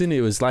losing.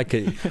 It was like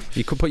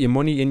you could put your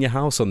money in your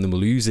house on them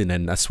losing,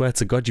 and I swear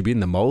to God, you'd be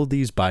in the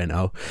Maldives by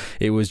now.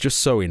 It was just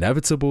so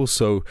inevitable.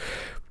 So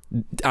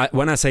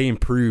when I say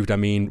improved, I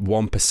mean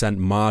 1%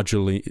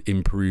 marginally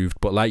improved.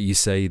 But like you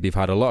say, they've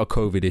had a lot of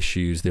COVID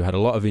issues. They've had a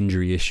lot of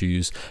injury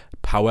issues.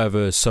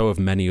 However, so have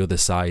many other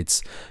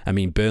sides. I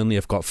mean, Burnley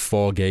have got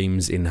 5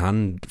 games in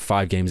hand.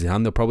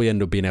 They'll probably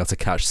end up being able to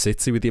catch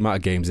City with the amount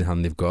of games in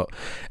hand they've got.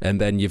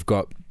 And then you've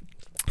got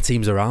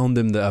teams around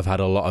them that have had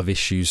a lot of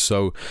issues.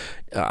 So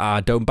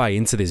I don't buy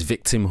into this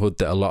victimhood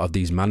that a lot of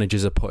these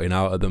managers are putting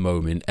out at the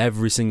moment.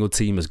 Every single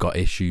team has got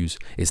issues.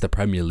 It's the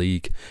Premier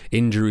League.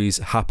 Injuries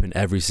happen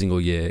every single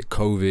year.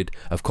 COVID,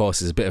 of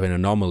course, is a bit of an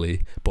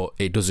anomaly, but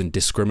it doesn't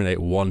discriminate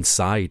one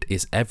side.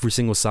 It's every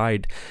single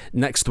side.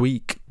 Next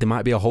week, there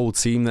might be a whole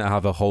team that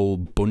have a whole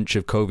bunch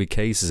of COVID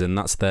cases, and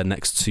that's their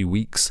next 2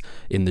 weeks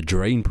in the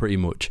drain pretty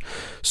much.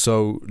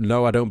 So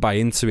no, I don't buy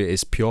into it.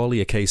 It's purely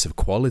a case of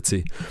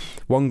quality.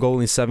 1 goal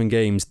in 7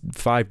 games,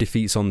 5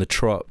 defeats on the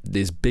trot.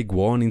 There's big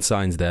warning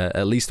signs there,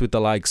 at least with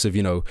the likes of,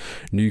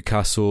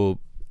 Newcastle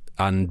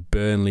and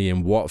Burnley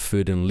and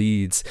Watford and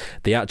Leeds.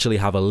 They actually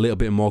have a little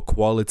bit more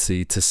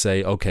quality to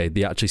say, okay,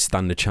 they actually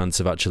stand a chance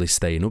of actually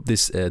staying up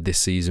this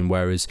season,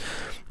 whereas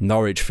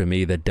Norwich, for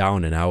me, they're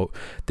down and out.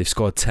 They've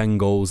scored 10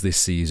 goals this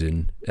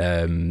season,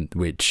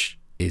 which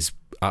is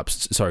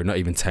not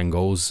even 10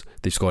 goals.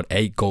 They've scored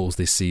 8 goals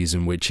this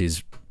season, which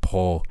is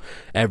poor.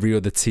 Every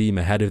other team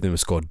ahead of them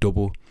has scored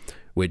double,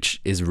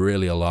 which is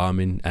really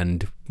alarming.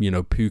 And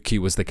Pukki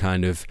was the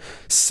kind of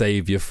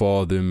saviour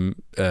for them.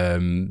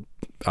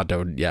 I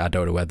don't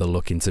know where they're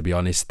looking, to be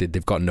honest.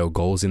 They've got no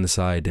goals in the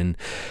side, and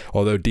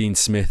although Dean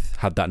Smith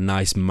had that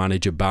nice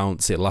manager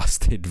bounce, it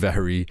lasted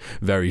very,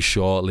 very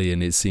shortly,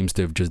 and it seems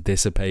to have just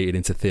dissipated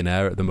into thin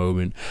air at the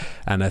moment.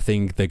 And I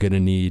think they're going to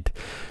need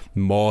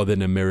more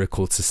than a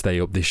miracle to stay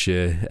up this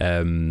year.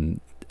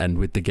 And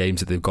with the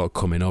games that they've got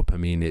coming up, I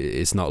mean,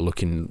 it's not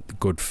looking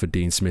good for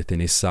Dean Smith and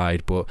his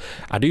side. But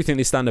I do think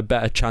they stand a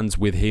better chance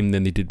with him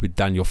than they did with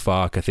Daniel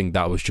Farke. I think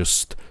that was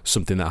just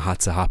something that had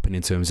to happen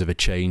in terms of a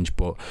change.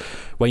 But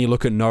when you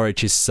look at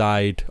Norwich's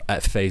side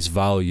at face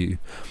value,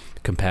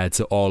 compared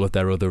to all of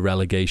their other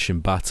relegation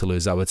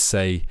battlers, I would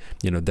say,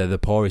 they're the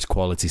poorest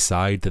quality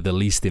side. They're the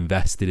least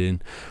invested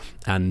in.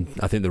 And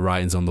I think the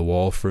writing's on the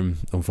wall for him,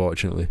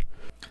 unfortunately.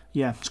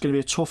 Yeah, it's going to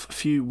be a tough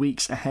few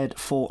weeks ahead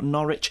for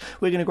Norwich.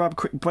 We're going to grab a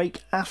quick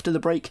break. After the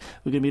break,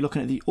 we're going to be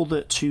looking at the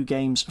other 2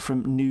 games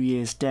from New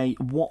Year's Day.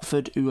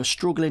 Watford, who are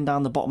struggling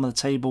down the bottom of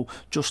the table,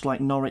 just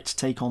like Norwich,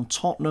 take on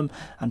Tottenham,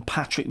 and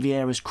Patrick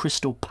Vieira's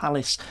Crystal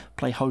Palace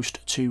play host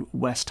to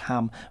West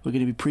Ham. We're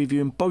going to be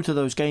previewing both of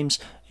those games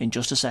in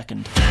just a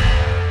second.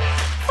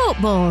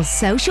 Football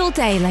Social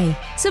Daily.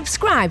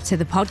 Subscribe to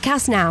the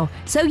podcast now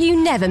so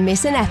you never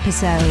miss an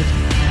episode.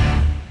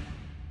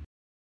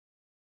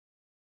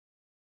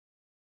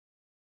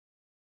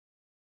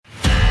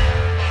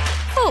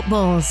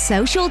 Football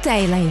Social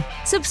Daily.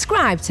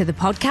 Subscribe to the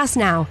podcast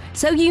now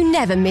so you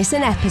never miss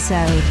an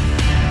episode.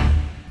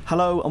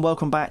 Hello and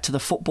welcome back to the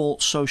Football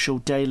Social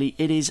Daily.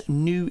 It is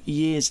New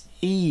Year's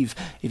Eve.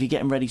 If you're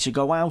getting ready to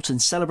go out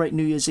and celebrate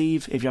New Year's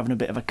Eve, if you're having a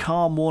bit of a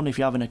calm one, if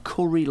you're having a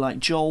curry like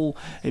Joel,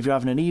 if you're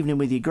having an evening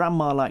with your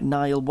grandma like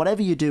Niall,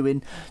 whatever you're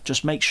doing,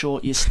 just make sure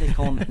you stick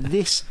on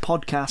this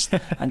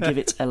podcast and give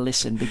it a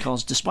listen,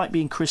 because despite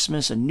being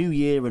Christmas and New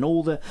Year and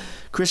all the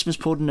Christmas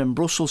pudding and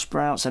Brussels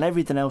sprouts and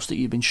everything else that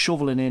you've been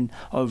shoveling in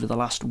over the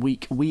last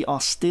week, we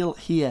are still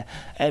here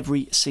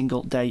every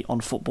single day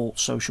on Football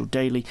Social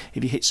Daily.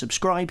 If you hit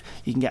subscribe,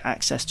 you can get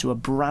access to a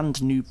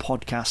brand new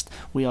podcast.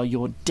 We are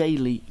your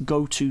daily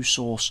go-to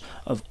source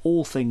of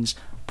all things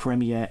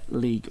Premier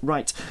League.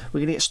 Right,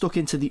 we're going to get stuck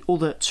into the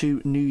other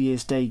 2 New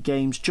Year's Day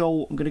games.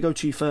 Joel, I'm going to go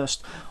to you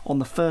first on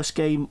the first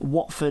game,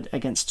 Watford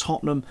against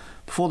Tottenham.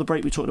 Before the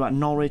break, we talked about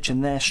Norwich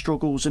and their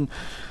struggles, and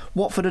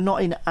Watford are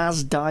not in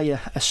as dire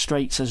a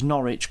straits as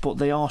Norwich, but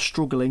they are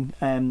struggling.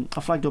 I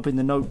flagged up in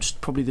the notes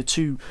probably the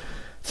 2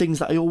 things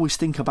that I always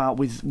think about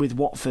with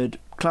Watford: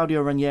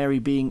 Claudio Ranieri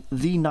being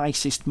the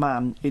nicest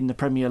man in the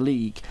Premier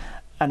League,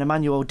 and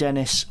Emmanuel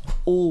Dennis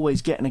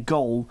always getting a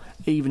goal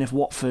even if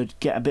Watford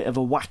get a bit of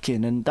a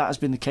whacking, and that has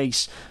been the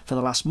case for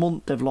the last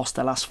month. They've lost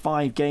their last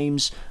 5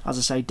 games. As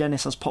I say,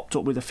 Dennis has popped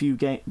up with a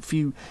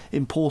few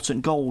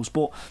important goals,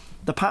 but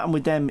the pattern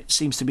with them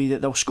seems to be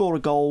that they'll score a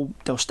goal,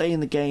 they'll stay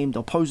in the game,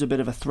 they'll pose a bit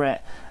of a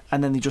threat,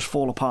 and then they just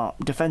fall apart.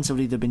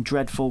 Defensively, they've been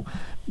dreadful.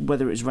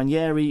 Whether it's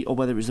Ranieri or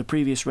whether it was the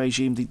previous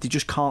regime, they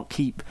just can't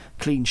keep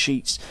clean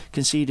sheets,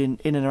 conceding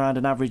in and around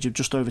an average of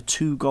just over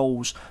 2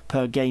 goals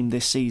per game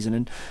this season.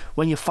 And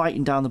when you're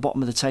fighting down the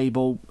bottom of the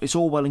table, it's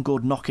all well and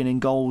good knocking in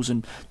goals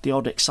and the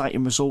odd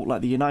exciting result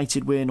like the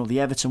United win or the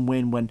Everton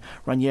win when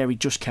Ranieri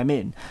just came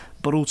in.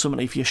 But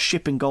ultimately, if you're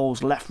shipping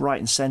goals left, right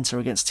and centre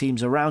against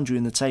teams around you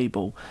in the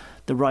table,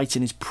 the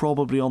writing is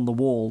probably on the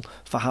wall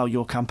for how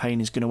your campaign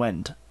is going to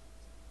end.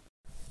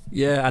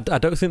 Yeah, I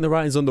don't think the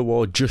writing's on the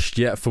wall just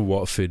yet for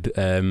Watford.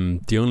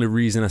 The only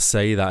reason I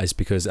say that is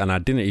because, and I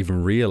didn't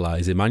even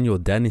realise, Emmanuel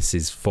Dennis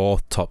is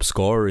 4th top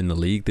scorer in the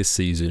league this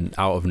season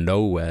out of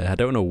nowhere. I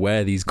don't know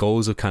where these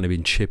goals have kind of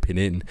been chipping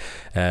in.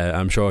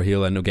 I'm sure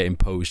he'll end up getting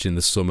poached in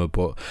the summer,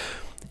 but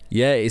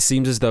Yeah, it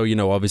seems as though,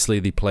 obviously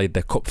they played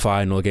their cup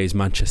final against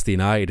Manchester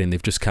United and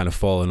they've just kind of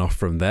fallen off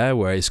from there,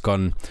 where it's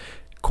gone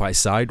quite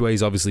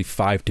sideways. Obviously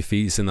 5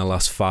 defeats in the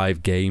last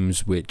 5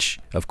 games, which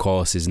of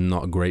course is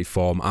not great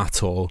form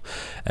at all.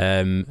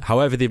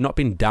 However, they've not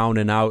been down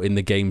and out in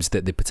the games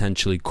that they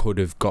potentially could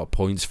have got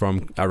points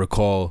from. I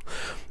recall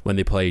when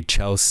they played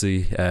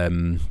Chelsea,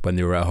 when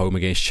they were at home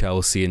against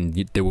Chelsea, and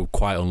they were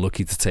quite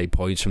unlucky to take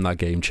points from that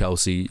game.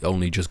 Chelsea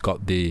only just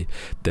got the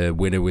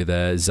winner with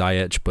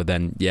Ziyech, but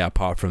then,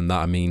 apart from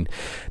that, I mean,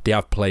 they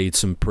have played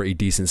some pretty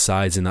decent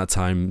sides in that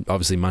time.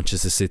 Obviously,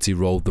 Manchester City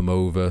rolled them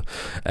over,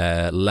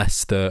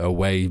 Leicester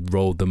away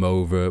rolled them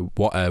over,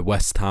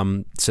 West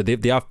Ham. So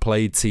they have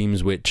played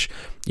teams which,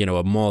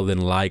 are more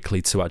than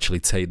likely to actually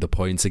take the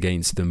points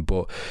against them.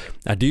 But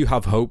I do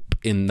have hope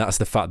that's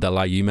the fact that,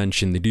 like you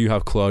mentioned, they do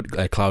have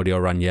Claudio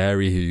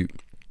Ranieri, who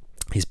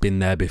he's been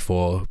there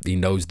before. He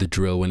knows the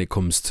drill when it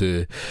comes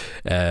to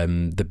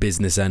the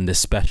business end,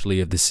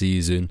 especially of the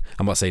season.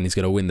 I'm not saying he's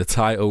going to win the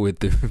title with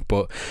them,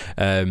 but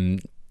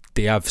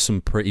they have some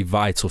pretty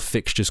vital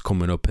fixtures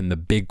coming up, and the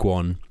big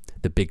one,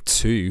 the big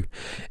two,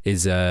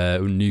 is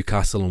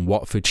Newcastle and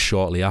Watford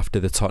shortly after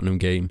the Tottenham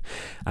game,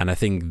 and I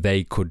think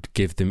they could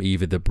give them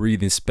either the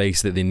breathing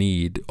space that they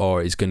need,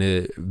 or it's going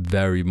to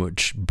very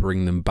much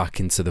bring them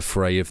back into the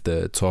fray of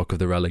the talk of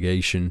the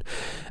relegation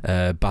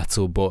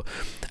battle. But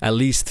at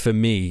least for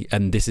me,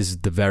 and this is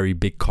the very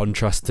big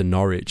contrast to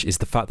Norwich, is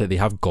the fact that they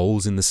have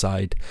goals in the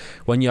side.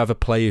 When you have a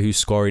player who's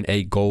scoring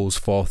 8 goals,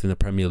 4th in the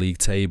Premier League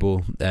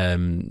table,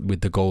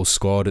 with the goals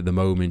scored at the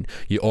moment,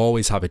 you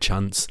always have a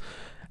chance.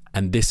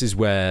 And this is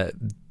where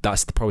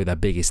that's probably their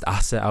biggest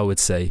asset, I would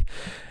say.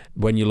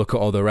 When you look at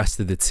all the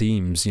rest of the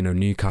teams,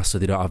 Newcastle,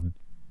 they don't have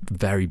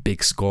very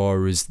big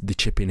scorers. They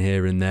chip in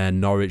here and there.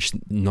 Norwich,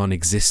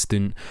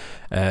 non-existent.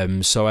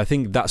 So I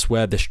think that's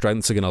where the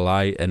strengths are going to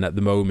lie. And at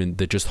the moment,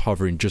 they're just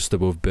hovering just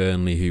above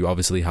Burnley, who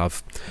obviously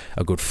have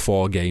a good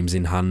 4 games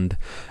in hand.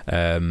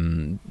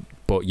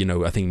 But,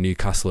 I think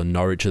Newcastle and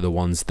Norwich are the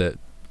ones that,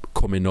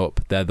 coming up,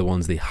 they're the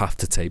ones they have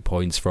to take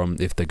points from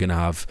if they're going to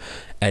have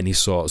any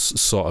sort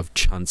of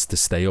chance to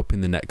stay up in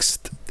the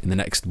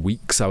next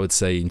weeks, I would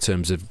say, in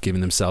terms of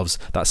giving themselves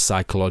that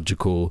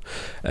psychological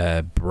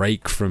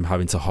break from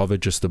having to hover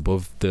just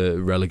above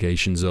the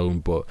relegation zone.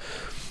 But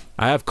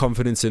I have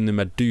confidence in them.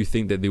 I do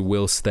think that they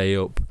will stay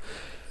up,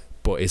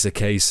 but it's a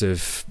case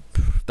of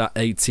that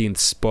 18th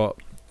spot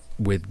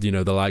with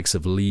the likes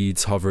of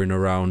Leeds hovering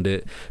around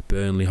it,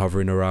 Burnley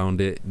hovering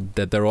around it,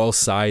 that they're all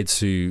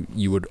sides who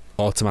you would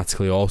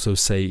automatically also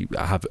say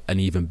have an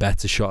even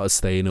better shot at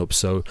staying up.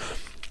 So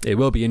it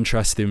will be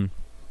interesting,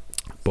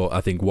 but I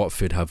think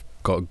Watford have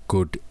got a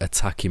good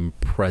attacking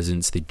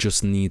presence. They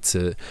just need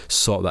to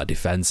sort that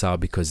defence out,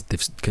 because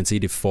they've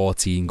conceded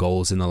 14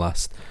 goals in the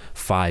last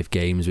 5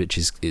 games, which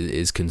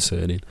is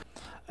concerning.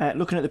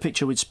 Looking at the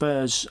picture with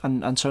Spurs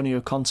and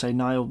Antonio Conte,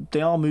 Niall,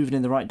 they are moving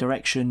in the right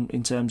direction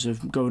in terms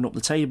of going up the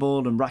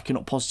table and racking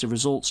up positive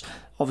results.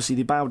 Obviously,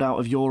 they bowed out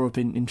of Europe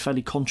in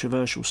fairly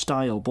controversial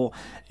style, but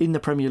in the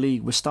Premier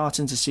League, we're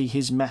starting to see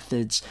his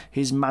methods,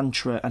 his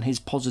mantra and his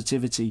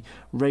positivity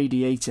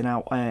radiating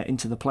out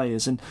into the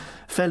players. And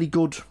fairly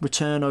good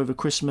return over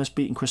Christmas,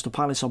 beating Crystal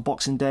Palace on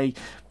Boxing Day.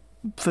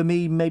 For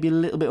me, maybe a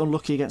little bit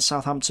unlucky against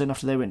Southampton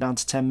after they went down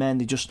to 10 men.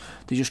 They just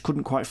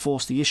couldn't quite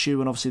force the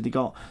issue, and obviously they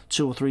got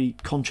 2 or 3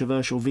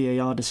 controversial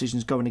VAR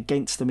decisions going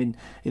against them in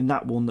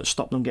that one that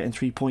stopped them getting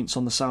 3 points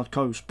on the South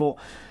Coast. But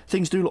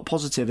things do look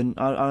positive, and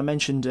I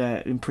mentioned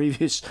in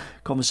previous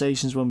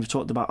conversations when we've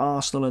talked about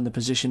Arsenal and the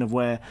position of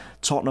where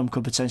Tottenham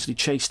could potentially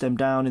chase them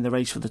down in the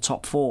race for the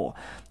top 4.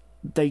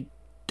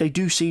 They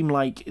do seem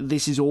like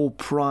this is all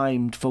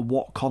primed for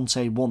what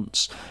Conte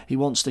wants. He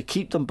wants to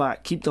keep them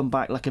back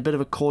like a bit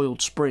of a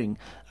coiled spring,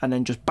 and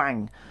then just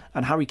bang.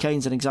 And Harry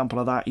Kane's an example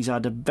of that. He's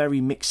had a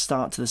very mixed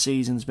start to the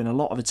season. There's been a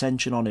lot of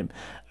attention on him,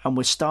 and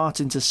we're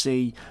starting to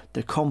see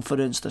the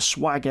confidence, the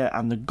swagger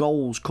and the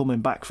goals coming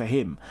back for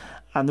him.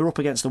 And they're up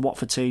against the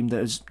Watford team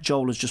that, as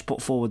Joel has just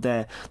put forward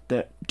there,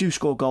 that do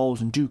score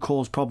goals and do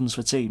cause problems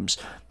for teams,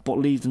 but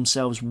leave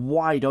themselves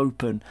wide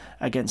open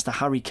against a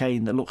Harry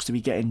Kane that looks to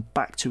be getting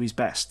back to his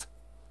best.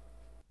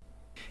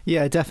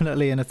 Yeah,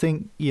 definitely. And I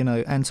think,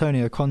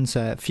 Antonio Conte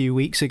a few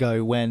weeks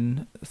ago,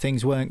 when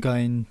things weren't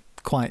going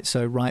quite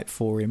so right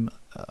for him,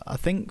 I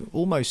think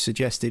almost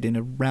suggested in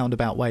a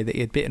roundabout way that he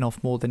had bitten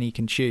off more than he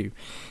can chew.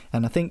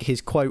 And I think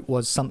his quote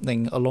was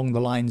something along the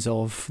lines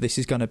of, "This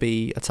is going to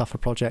be a tougher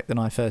project than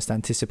I first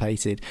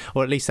anticipated,"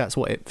 or at least that's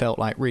what it felt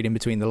like reading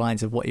between the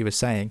lines of what he was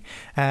saying.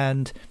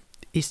 And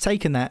he's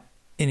taken that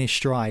in his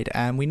stride,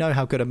 and we know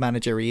how good a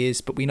manager he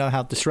is, but we know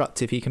how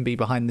disruptive he can be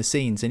behind the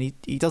scenes, and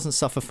he doesn't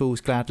suffer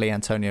fools gladly,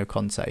 Antonio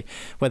Conte,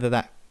 whether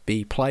that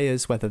be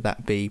players, whether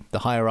that be the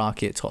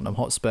hierarchy at Tottenham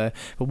Hotspur.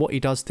 But what he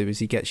does do is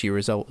he gets you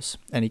results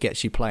and he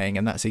gets you playing,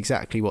 and that's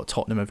exactly what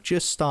Tottenham have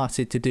just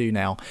started to do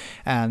now.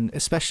 And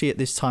especially at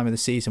this time of the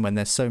season when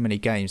there's so many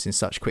games in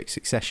such quick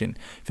succession,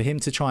 for him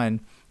to try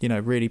and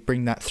really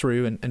bring that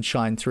through and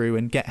shine through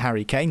and get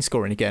Harry Kane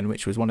scoring again,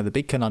 which was one of the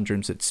big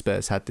conundrums that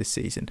Spurs had this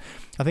season,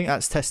 I think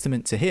that's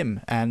testament to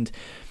him. And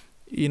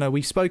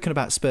we've spoken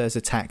about Spurs'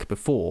 attack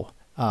before.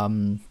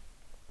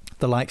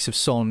 The likes of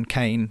Son,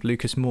 Kane,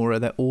 Lucas Moura,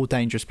 they're all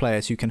dangerous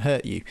players who can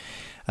hurt you.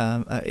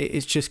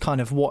 It's just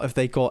kind of what have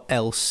they got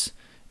else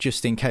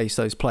just in case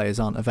those players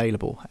aren't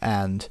available?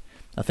 And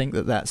I think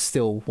that's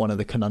still one of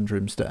the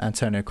conundrums that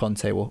Antonio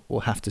Conte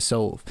will have to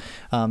solve.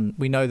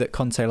 We know that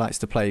Conte likes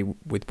to play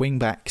with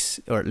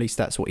wing-backs, or at least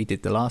that's what he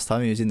did the last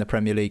time he was in the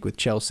Premier League with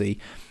Chelsea,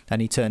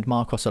 and he turned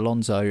Marcos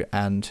Alonso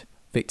and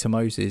Victor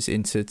Moses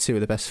into two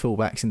of the best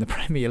fullbacks in the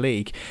Premier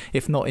League,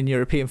 if not in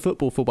European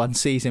football for one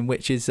season,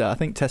 which is, I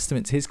think,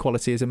 testament to his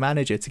quality as a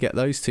manager to get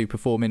those two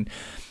performing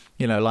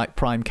like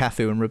prime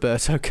Cafu and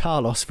Roberto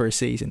Carlos for a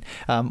season.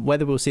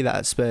 Whether we'll see that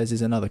at Spurs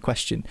is another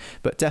question.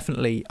 But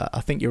definitely, I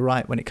think you're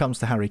right when it comes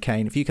to Harry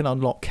Kane. If you can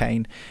unlock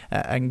Kane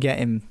and get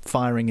him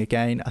firing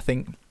again, I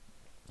think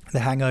the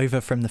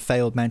hangover from the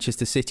failed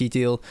Manchester City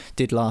deal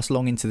did last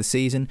long into the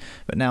season,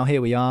 but now here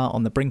we are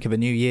on the brink of a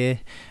new year,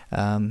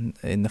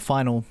 in the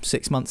final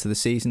 6 months of the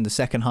season, the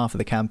second half of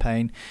the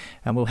campaign,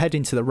 and we'll head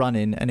into the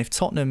run-in. And if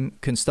Tottenham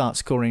can start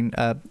scoring,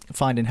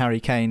 finding Harry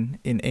Kane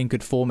in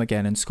good form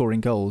again and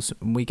scoring goals,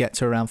 and we get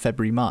to around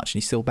February, March,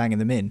 and he's still banging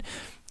them in,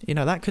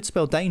 that could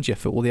spell danger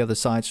for all the other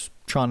sides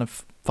trying to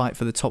fight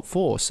for the top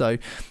four. So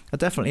I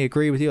definitely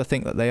agree with you. I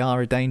think that they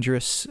are a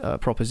dangerous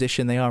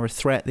proposition. They are a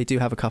threat. They do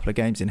have a couple of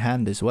games in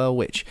hand as well,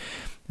 which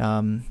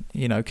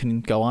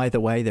can go either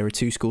way. There are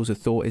two schools of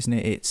thought, isn't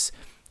it?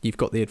 You've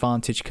got the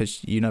advantage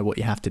because you know what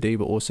you have to do,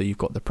 but also you've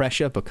got the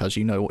pressure because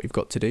you know what you've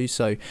got to do.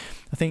 So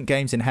I think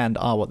games in hand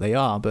are what they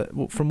are.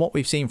 But from what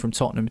we've seen from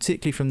Tottenham,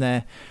 particularly from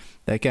their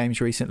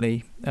games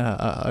recently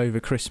over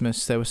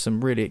Christmas, there were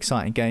some really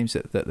exciting games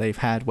that they've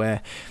had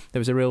where there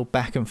was a real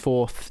back and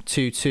forth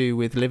 2-2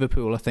 with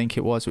Liverpool, I think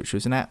it was, which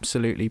was an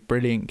absolutely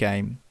brilliant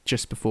game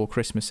just before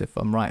Christmas, if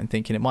I'm right in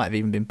thinking. It might have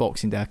even been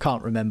Boxing Day, I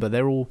can't remember.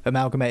 They're all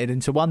amalgamated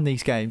into one,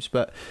 these games,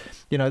 but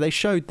they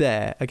showed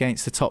there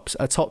against a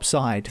top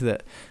side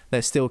that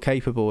they're still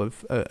capable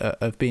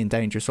of being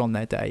dangerous on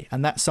their day,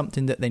 and that's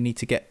something that they need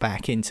to get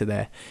back into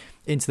their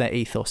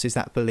ethos, is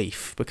that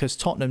belief, because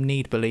Tottenham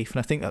need belief, and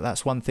I think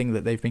that's one thing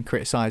that they've been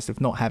criticised of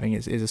not having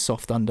is a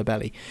soft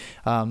underbelly.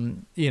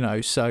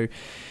 So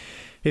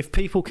if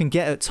people can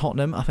get at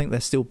Tottenham, I think they're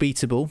still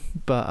beatable,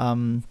 but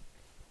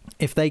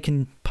if they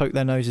can poke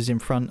their noses in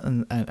front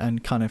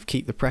and kind of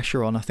keep the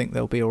pressure on, I think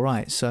they'll be all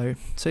right. So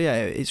yeah,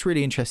 it's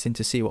really interesting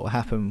to see what will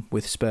happen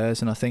with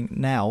Spurs, and I think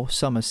now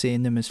some are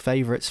seeing them as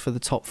favourites for the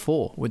top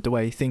four with the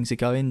way things are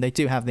going. They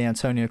do have the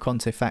Antonio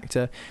Conte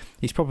factor.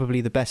 He's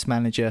probably the best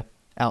manager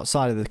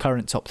outside of the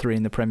current top three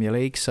in the Premier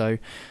League, so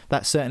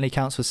that certainly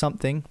counts for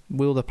something.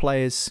 Will the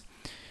players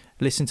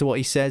listen to what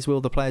he says?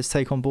 Will the players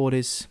take on board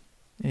his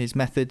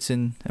methods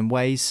and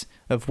ways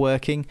of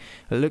working?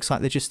 It looks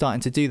like they're just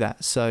starting to do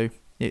that. So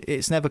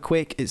it's never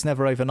quick, it's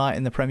never overnight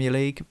in the Premier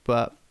League,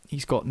 but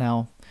he's got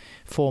now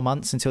 4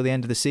 months until the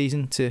end of the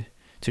season to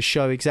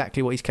show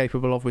exactly what he's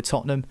capable of with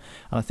Tottenham,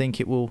 and I think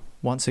it will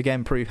once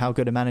again prove how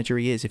good a manager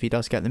he is if he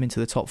does get them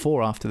into the top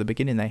four after the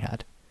beginning they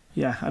had.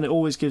 Yeah, and it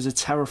always gives a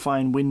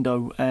terrifying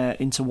window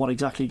into what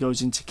exactly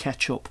goes into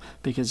ketchup,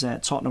 because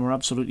Tottenham are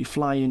absolutely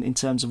flying in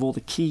terms of all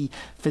the key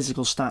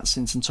physical stats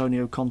since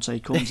Antonio Conte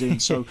comes in.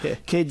 So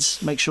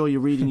kids, make sure you're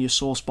reading your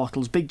sauce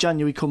bottles. Big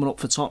January coming up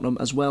for Tottenham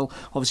as well.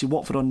 Obviously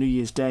Watford on New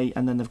Year's Day,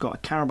 and then they've got a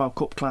Carabao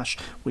Cup clash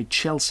with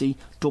Chelsea,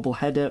 double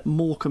header,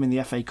 Morecambe in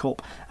the FA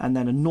Cup, and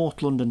then a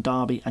North London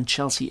derby and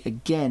Chelsea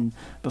again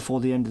before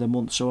the end of the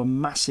month. So a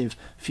massive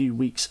few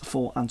weeks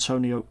for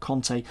Antonio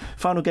Conte.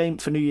 Final game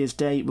for New Year's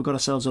Day, we've got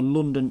ourselves a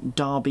London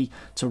derby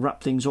to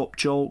wrap things up.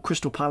 Joel,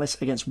 Crystal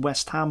Palace against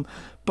West Ham.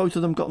 Both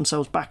of them got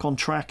themselves back on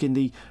track in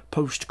the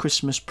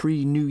post-Christmas,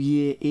 pre-New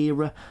Year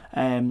era,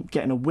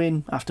 getting a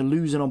win after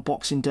losing on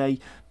Boxing Day,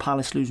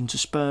 Palace losing to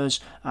Spurs,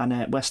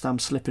 and West Ham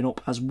slipping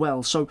up as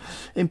well. So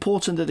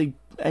important that they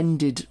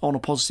ended on a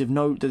positive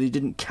note, that they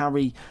didn't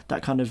carry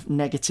that kind of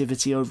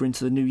negativity over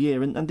into the new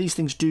year, and these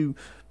things do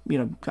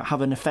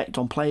have an effect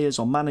on players,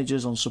 on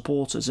managers, on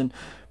supporters. And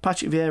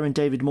Patrick Vieira and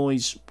David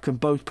Moyes can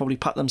both probably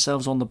pat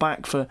themselves on the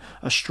back for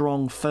a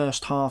strong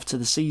first half to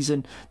the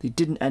season. They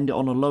didn't end it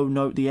on a low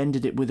note, they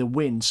ended it with a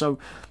win. So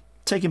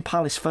taking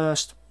Palace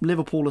first,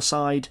 Liverpool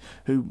aside,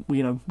 who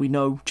we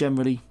know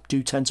generally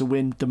do tend to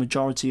win the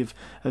majority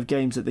of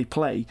games that they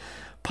play,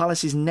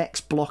 Palace's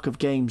next block of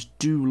games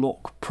do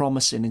look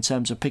promising in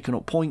terms of picking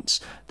up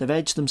points. They've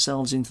edged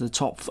themselves into the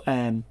top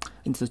 10.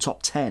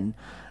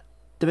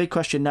 The big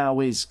question now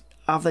is,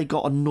 have they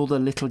got another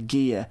little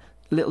gear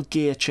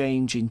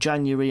change in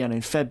January and in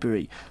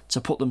February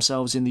to put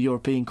themselves in the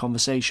European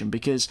conversation?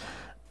 Because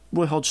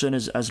Roy Hodgson,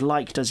 as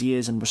liked as he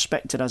is and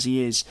respected as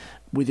he is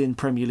within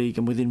Premier League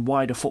and within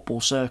wider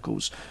football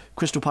circles,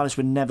 Crystal Palace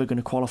were never going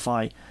to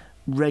qualify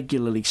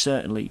regularly,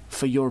 certainly,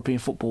 for European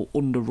football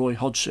under Roy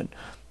Hodgson.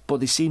 But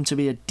they seem to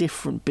be a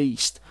different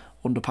beast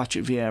under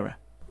Patrick Vieira.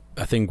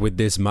 I think with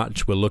this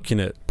match, we're looking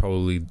at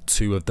probably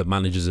two of the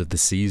managers of the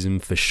season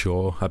for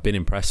sure. I've been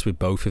impressed with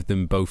both of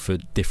them, both for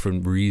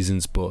different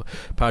reasons. But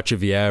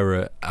Patrick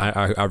Vieira,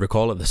 I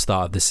recall at the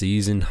start of the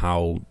season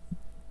how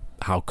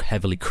how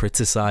heavily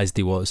criticised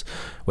he was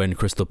when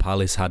Crystal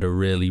Palace had a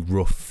really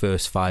rough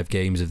first 5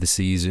 games of the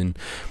season.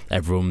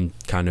 Everyone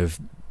kind of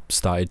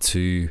started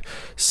to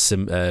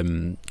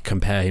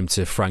compare him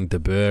to Frank de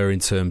Boer in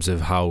terms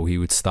of how he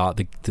would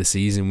start the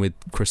season with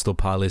Crystal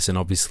Palace, and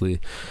obviously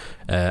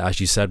as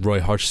you said, Roy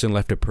Hodgson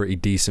left a pretty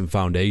decent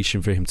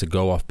foundation for him to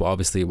go off, but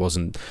obviously it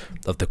wasn't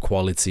of the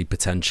quality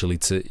potentially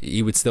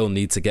he would still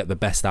need to get the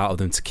best out of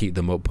them to keep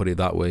them up, put it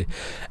that way.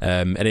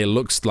 And it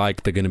looks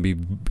like they're going to be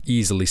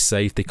easily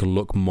safe. They can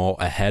look more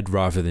ahead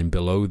rather than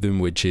below them,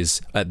 which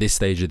is at this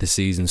stage of the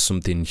season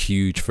something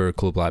huge for a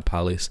club like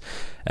Palace.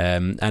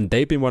 And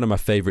they've been one of my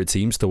favourite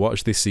teams to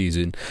watch this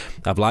season.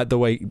 I've liked the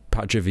way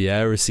Patrick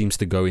Vieira seems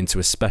to go into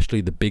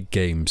especially the big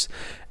games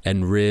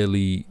and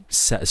really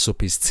sets up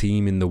his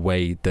team in the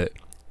way that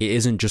it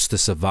isn't just to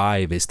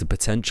survive, it's to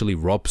potentially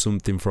rob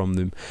something from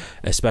them,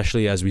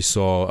 especially as we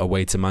saw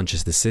away to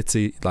Manchester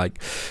City. Like,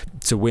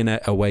 to win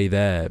away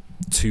there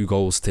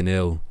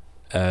 2-0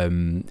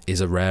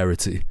 is a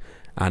rarity.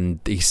 And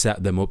he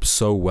set them up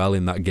so well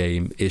in that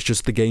game. It's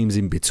just the games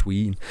in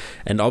between.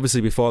 And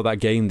obviously before that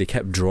game, they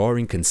kept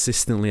drawing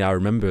consistently. I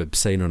remember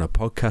saying on a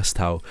podcast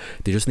how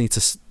they just need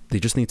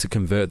to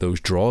convert those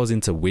draws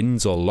into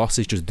wins or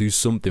losses, just do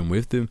something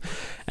with them.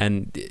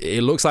 And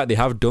it looks like they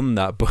have done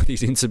that, but they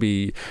seem to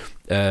be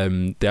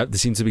going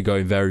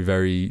very,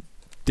 very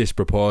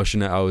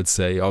disproportionate, I would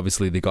say.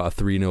 Obviously they got a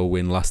 3-0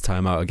 win last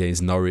time out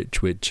against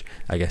Norwich, which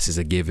I guess is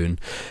a given,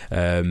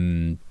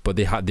 but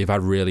they've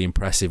had really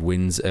impressive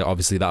wins.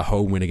 Obviously that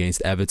home win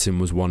against Everton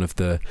was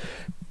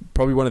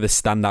probably one of the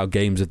standout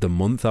games of the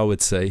month, I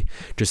would say,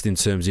 just in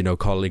terms,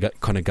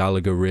 Conor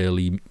Gallagher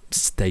really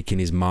staking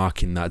his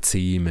mark in that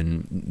team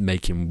and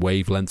making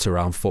wavelengths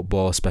around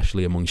football,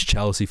 especially amongst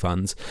Chelsea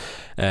fans.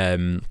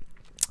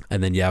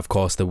 And then, of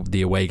course,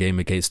 the away game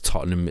against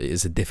Tottenham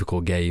is a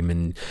difficult game,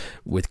 and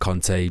with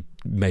Conte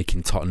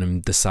making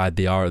Tottenham the side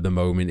they are at the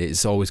moment,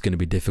 it's always going to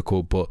be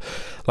difficult. But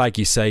like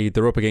you say,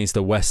 they're up against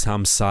the West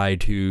Ham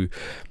side who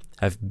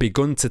have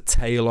begun to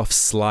tail off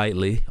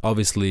slightly.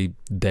 Obviously,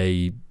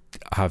 they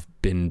have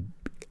been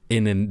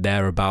in and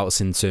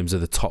thereabouts in terms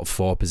of the top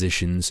 4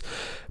 positions,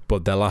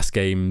 but their last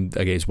game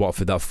against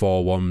Watford, that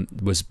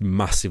 4-1, was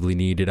massively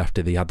needed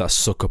after they had that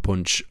sucker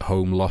punch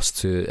home loss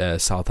to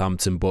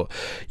Southampton. But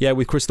yeah,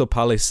 with Crystal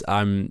Palace,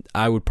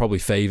 I would probably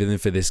favour them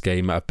for this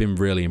game. I've been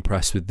really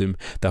impressed with them.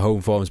 Their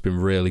home form has been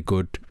really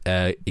good,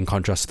 in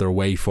contrast to their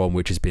away form,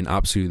 which has been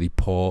absolutely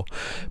poor.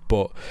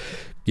 But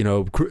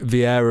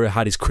Vieira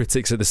had his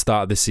critics at the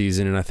start of the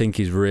season, and I think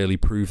he's really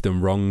proved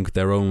them wrong.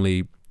 They're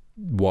only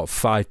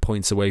 5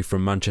 points away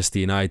from Manchester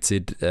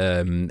United,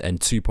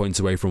 and 2 points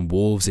away from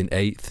Wolves in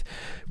 8th,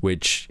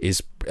 which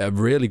is a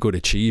really good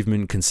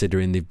achievement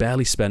considering they've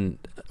barely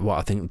spent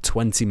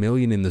 20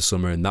 million in the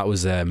summer, and that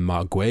was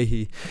Mark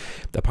Guehi.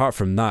 Apart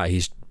from that,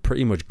 he's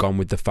pretty much gone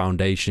with the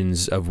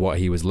foundations of what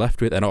he was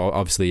left with, and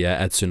obviously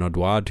Edson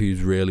Odward,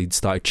 who's really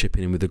started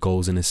chipping in with the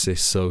goals and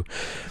assists. So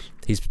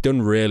he's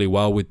done really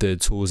well with the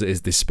tools at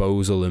his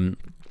disposal, and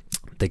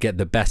they get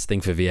the best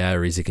thing for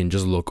Vieira is he can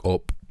just look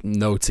up.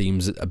 No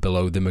teams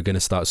below them are going to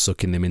start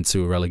sucking them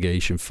into a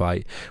relegation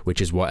fight, which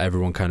is what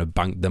everyone kind of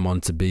banked them on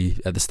to be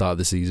at the start of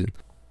the season.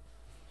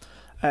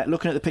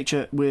 Looking at the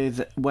picture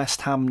with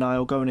West Ham,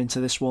 Niall, going into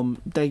this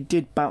one, they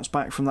did bounce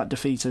back from that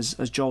defeat, as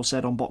Joel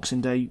said, on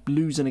Boxing Day,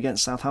 losing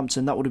against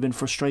Southampton. That would have been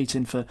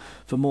frustrating for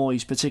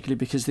Moyes, particularly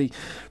because they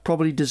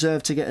probably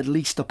deserved to get at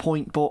least a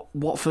point, but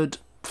Watford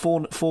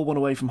 4-1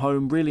 away from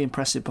home, really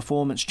impressive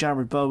performance.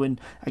 Jared Bowen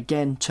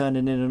again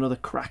turning in another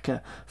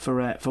cracker for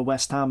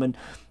West Ham, and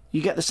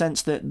you get the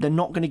sense that they're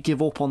not going to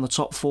give up on the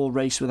top 4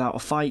 race without a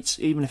fight,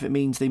 even if it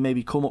means they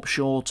maybe come up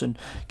short and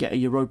get a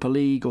Europa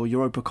League or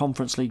Europa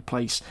Conference League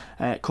place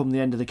come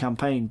the end of the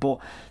campaign. But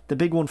the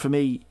big one for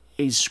me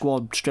is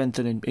squad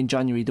strengthening in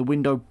January. The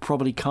window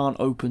probably can't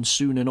open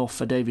soon enough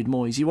for David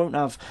Moyes. He won't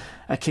have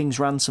a king's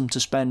ransom to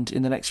spend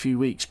in the next few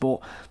weeks, but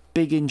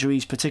big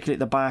injuries, particularly at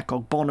the back.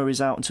 Ogbonna is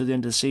out until the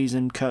end of the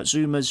season. Kurt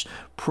Zuma's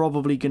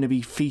probably going to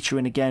be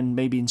featuring again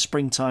maybe in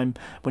springtime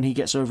when he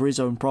gets over his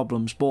own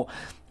problems. But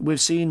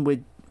we've seen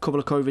with a couple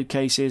of COVID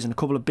cases and a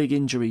couple of big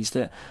injuries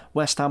that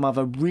West Ham have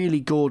a really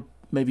good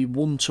maybe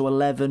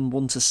 1-11,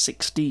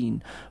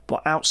 1-16,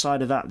 but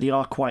outside of that they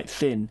are quite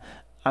thin.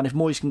 And if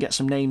Moyes can get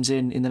some names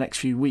in the next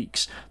few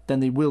weeks, then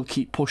they will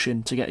keep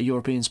pushing to get a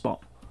European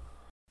spot.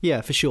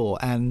 Yeah, for sure.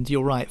 And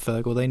you're right,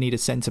 Fergal. They need a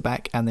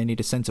centre-back and they need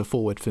a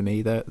centre-forward for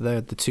me. They're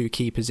the 2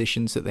 key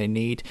positions that they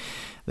need.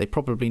 They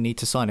probably need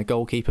to sign a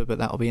goalkeeper, but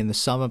that'll be in the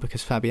summer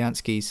because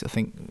Fabianski's, I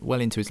think,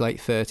 well into his late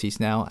 30s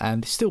now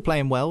and still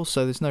playing well,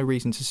 so there's no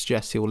reason to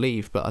suggest he'll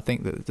leave. But I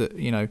think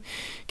that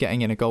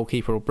getting in a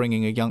goalkeeper or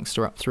bringing a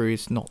youngster up through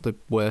is not the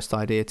worst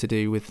idea to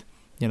do with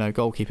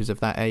goalkeepers of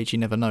that age. You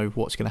never know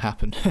what's going to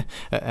happen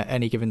at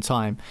any given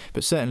time,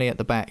 but certainly at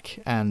the back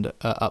and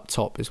up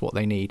top is what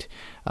they need.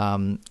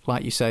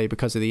 Like you say,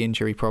 because of the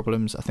injury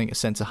problems, I think a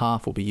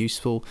centre-half will be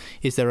useful.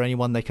 Is there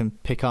anyone they can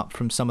pick up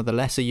from some of the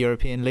lesser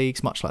European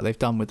leagues, much like they've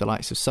done with the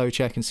likes of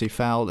Souček and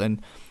Soufal?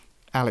 And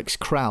Alex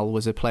Kral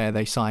was a player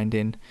they signed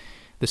in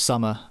the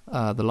summer,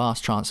 the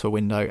last transfer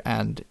window,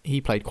 and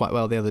he played quite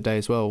well the other day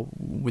as well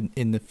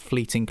in the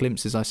fleeting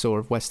glimpses I saw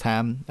of West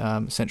Ham,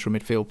 central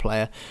midfield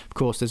player. Of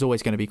course, there's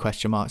always going to be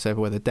question marks over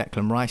whether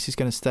Declan Rice is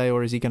going to stay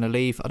or is he going to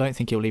leave. I don't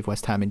think he'll leave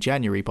West Ham in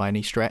January by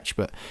any stretch,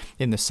 but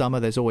in the summer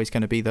there's always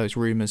going to be those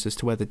rumours as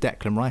to whether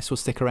Declan Rice will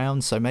stick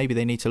around, so maybe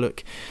they need to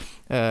look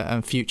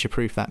and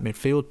future-proof that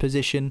midfield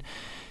position.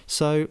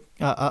 So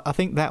I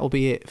think that will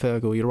be it,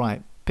 Fergal. You're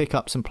right. Pick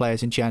up some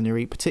players in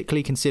January,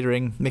 particularly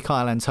considering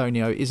Michail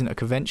Antonio isn't a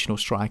conventional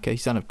striker.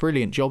 He's done a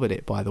brilliant job at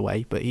it, by the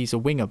way, but he's a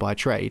winger by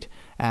trade,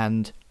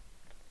 and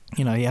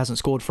he hasn't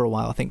scored for a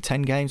while. I think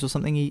 10 games or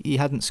something he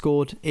hadn't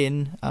scored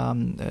in.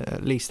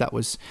 At least that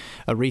was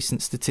a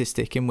recent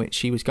statistic in which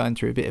he was going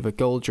through a bit of a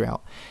goal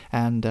drought,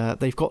 and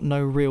they've got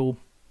no real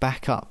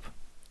backup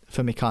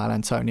for Michail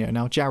Antonio.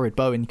 Now, Jared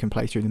Bowen can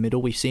play through the middle.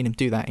 We've seen him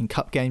do that in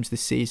cup games this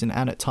season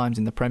and at times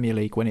in the Premier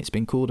League when it's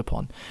been called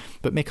upon.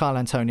 But Michail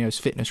Antonio's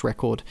fitness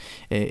record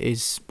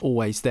is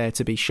always there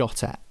to be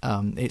shot at.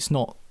 It's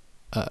not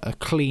a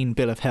clean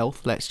bill of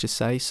health, let's just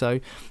say.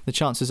 So the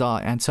chances are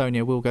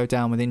Antonio will go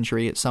down with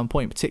injury at some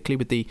point, particularly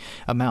with the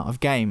amount of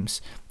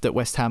games that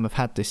West Ham have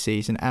had this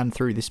season and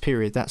through this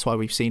period. That's why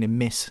we've seen him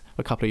miss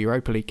a couple of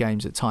Europa League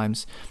games at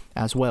times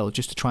as well,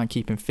 just to try and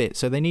keep him fit.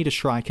 So they need a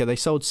striker. They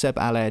sold Seb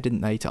Allaire,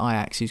 didn't they, to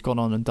Ajax. He's gone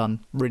on and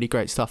done really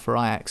great stuff for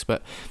Ajax,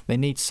 but they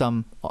need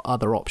some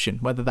other option,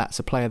 whether that's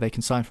a player they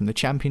can sign from the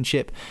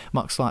Championship,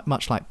 much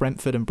like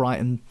Brentford and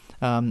Brighton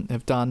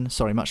have done,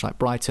 much like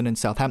Brighton and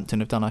Southampton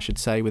have done, I should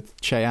say, with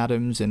Che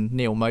Adams and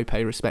Neil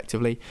Maupay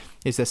respectively.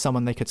 Is there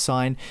someone they could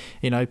sign?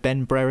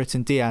 Ben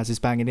Brereton Diaz is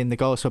banging in the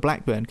goals for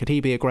Blackburn. Could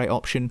he be a great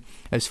option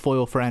as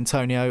foil for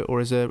Antonio, or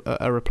as a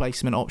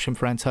replacement option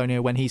for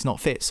Antonio when he's not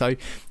fit? So,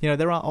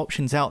 there are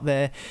options out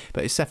there,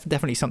 but it's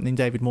definitely something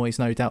David Moyes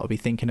no doubt will be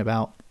thinking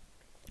about.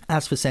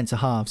 As for centre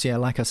halves,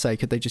 like I say,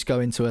 could they just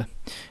go into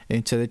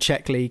the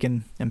Czech league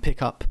and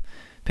pick up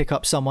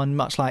someone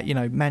much like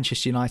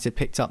Manchester United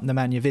picked up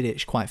Nemanja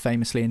Vidic quite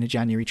famously in the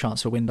January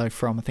transfer window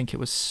from, I think it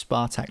was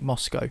Spartak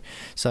Moscow.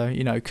 So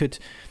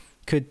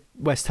could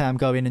West Ham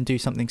go in and do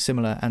something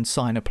similar and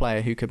sign a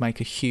player who could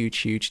make a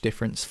huge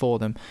difference for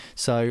them?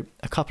 So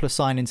a couple of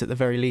signings at the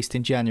very least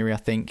in January, I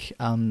think.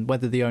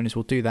 Whether the owners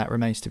will do that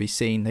remains to be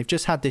seen. They've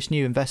just had this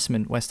new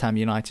investment, West Ham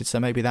United, so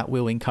maybe that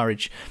will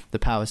encourage the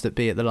powers that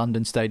be at the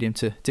London Stadium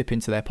to dip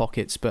into their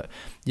pockets. But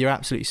you're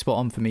absolutely spot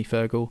on for me,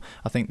 Fergal.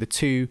 I think the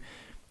two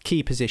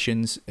key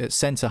positions at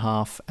centre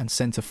half and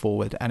centre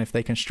forward, and if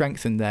they can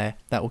strengthen there,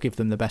 that will give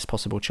them the best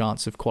possible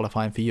chance of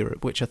qualifying for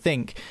Europe, which I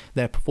think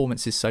their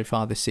performances so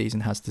far this season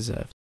has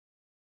deserved.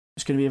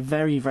 It's going to be a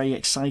very, very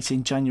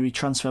exciting January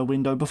transfer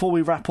window. Before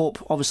we wrap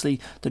up, obviously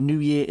the new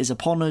year is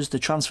upon us. The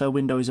transfer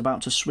window is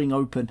about to swing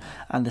open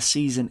and the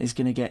season is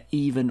going to get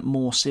even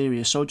more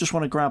serious. So I just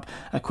want to grab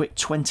a quick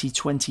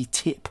 2020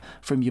 tip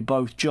from you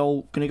both.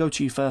 Joel, going to go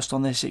to you first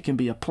on this. It can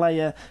be a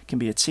player, can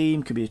be a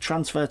team, can be a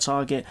transfer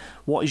target.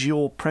 What is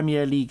your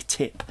Premier League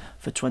tip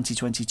for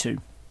 2022?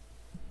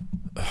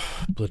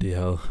 Bloody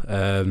hell.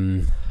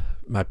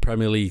 My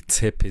Premier League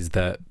tip is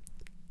that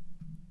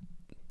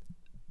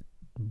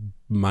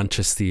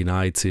Manchester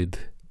United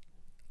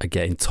are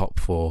getting top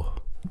 4.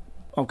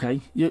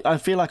 Okay, I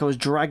feel like I was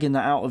dragging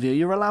that out of you.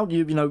 You're allowed,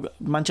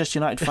 Manchester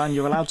United fan,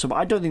 you're allowed to, but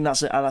I don't think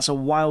that's a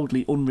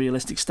wildly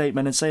unrealistic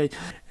statement. And say,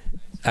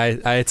 I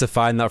had to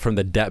find that from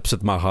the depths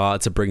of my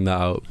heart to bring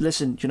that out.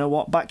 Listen, you know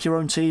what? Back your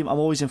own team. I'm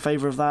always in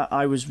favour of that.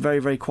 I was very,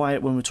 very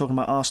quiet when we were talking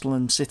about Arsenal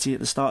and City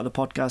at the start of the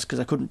podcast because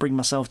I couldn't bring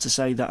myself to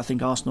say that I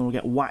think Arsenal will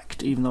get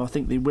whacked, even though I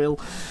think they will.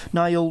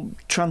 Niall,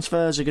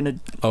 transfers are going to...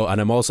 Oh, and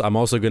I'm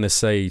also going to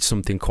say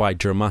something quite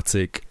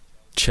dramatic.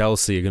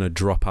 Chelsea are going to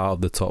drop out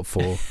of the top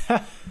 4.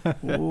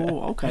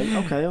 Oh, okay.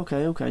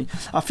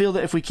 I feel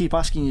that if we keep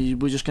asking you,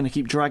 we're just going to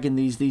keep dragging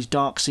these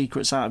dark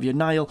secrets out of you.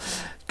 Niall,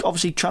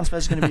 obviously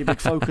transfers are going to be a big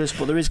focus,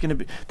 but there's going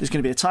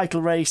to be a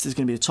title race, there's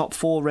going to be a top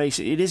 4 race.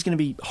 It is going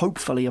to be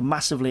hopefully a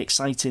massively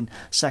exciting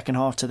second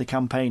half to the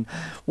campaign.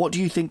 What do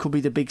you think could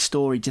be the big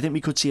story? Do you think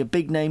we could see a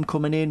big name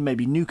coming in,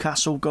 maybe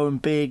Newcastle going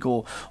big,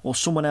 or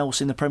someone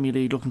else in the Premier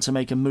League looking to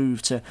make a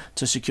move to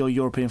secure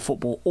European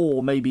football,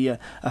 or maybe a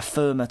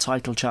firmer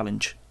title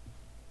challenge?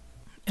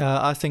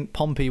 I think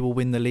Pompey will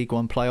win the League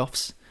One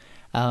playoffs.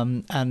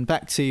 And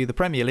back to the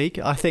Premier League,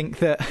 I think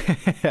that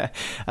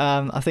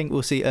I think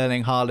we'll see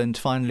Erling Haaland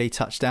finally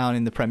touch down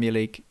in the Premier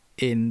League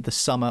in the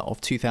summer of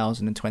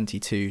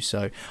 2022.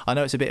 So I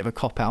know it's a bit of a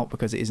cop-out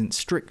because it isn't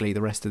strictly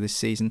the rest of this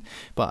season,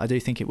 but I do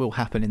think it will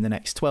happen in the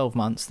next 12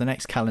 months, the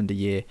next calendar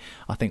year.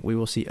 I think we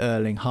will see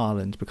Erling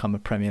Haaland become a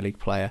Premier League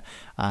player,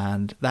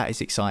 and that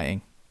is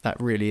exciting. That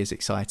really is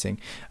exciting.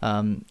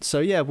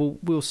 So yeah,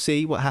 we'll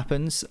see what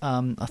happens.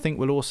 I think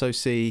we'll also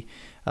see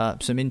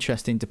some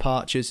interesting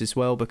departures as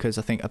well, because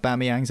I think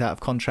Aubameyang's out of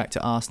contract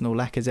at Arsenal,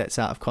 Lacazette's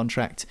out of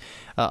contract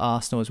at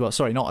Arsenal as well.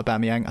 Sorry, not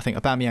Aubameyang. I think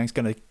Aubameyang's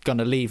going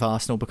to leave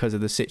Arsenal because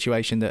of the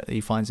situation that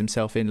he finds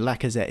himself in.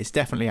 Lacazette is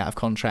definitely out of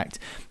contract.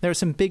 There are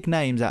some big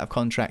names out of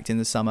contract in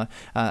the summer,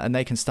 and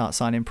they can start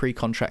signing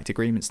pre-contract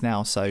agreements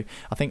now. So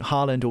I think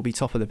Haaland will be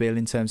top of the bill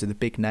in terms of the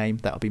big name.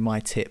 That'll be my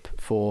tip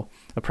for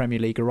a Premier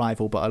League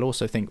arrival. But I'll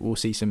also think we'll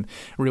see some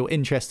real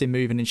interest in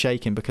moving and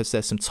shaking, because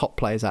there's some top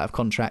players out of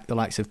contract, the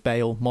likes of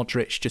Bale,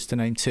 Modric, just to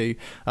name two,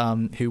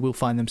 who will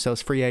find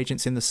themselves free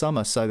agents in the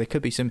summer. So there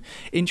could be some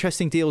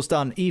interesting deals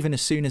done even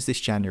as soon as this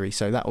January.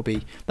 So that'll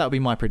be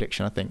my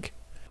prediction, I think.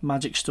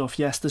 Magic stuff.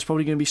 Yes, there's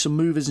probably going to be some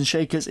movers and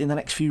shakers in the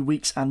next few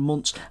weeks and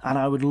months, and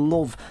I would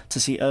love to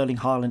see Erling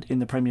Haaland in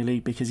the Premier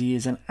League, because he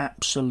is an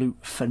absolute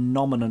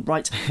phenomenon.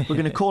 Right, we're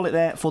going to call it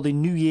there for the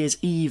New Year's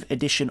Eve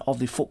edition of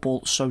the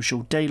Football Social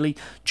Daily.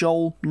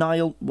 Joel,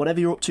 Niall, whatever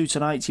you're up to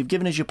tonight, you've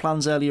given us your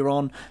plans earlier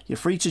on, you're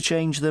free to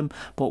change them,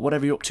 but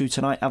whatever you're up to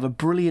tonight, have a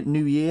brilliant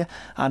new year,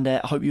 and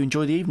I hope you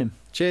enjoy the evening.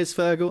 Cheers,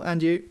 Fergal,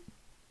 and you.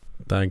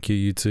 Thank you,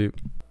 you too.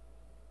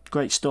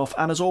 Great stuff.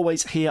 And as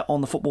always, here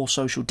on the Football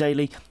Social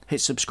Daily,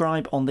 hit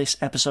subscribe on this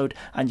episode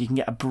and you can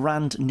get a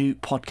brand new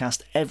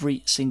podcast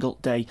every single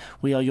day.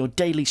 We are your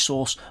daily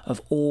source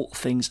of all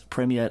things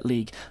Premier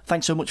League.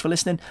 Thanks so much for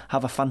listening.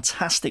 Have a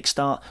fantastic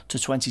start to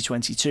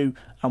 2022,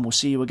 and we'll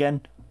see you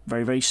again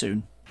very, very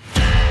soon.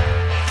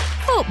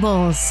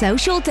 Football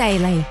Social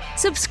Daily.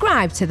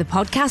 Subscribe to the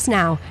podcast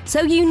now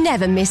so you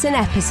never miss an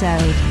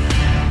episode.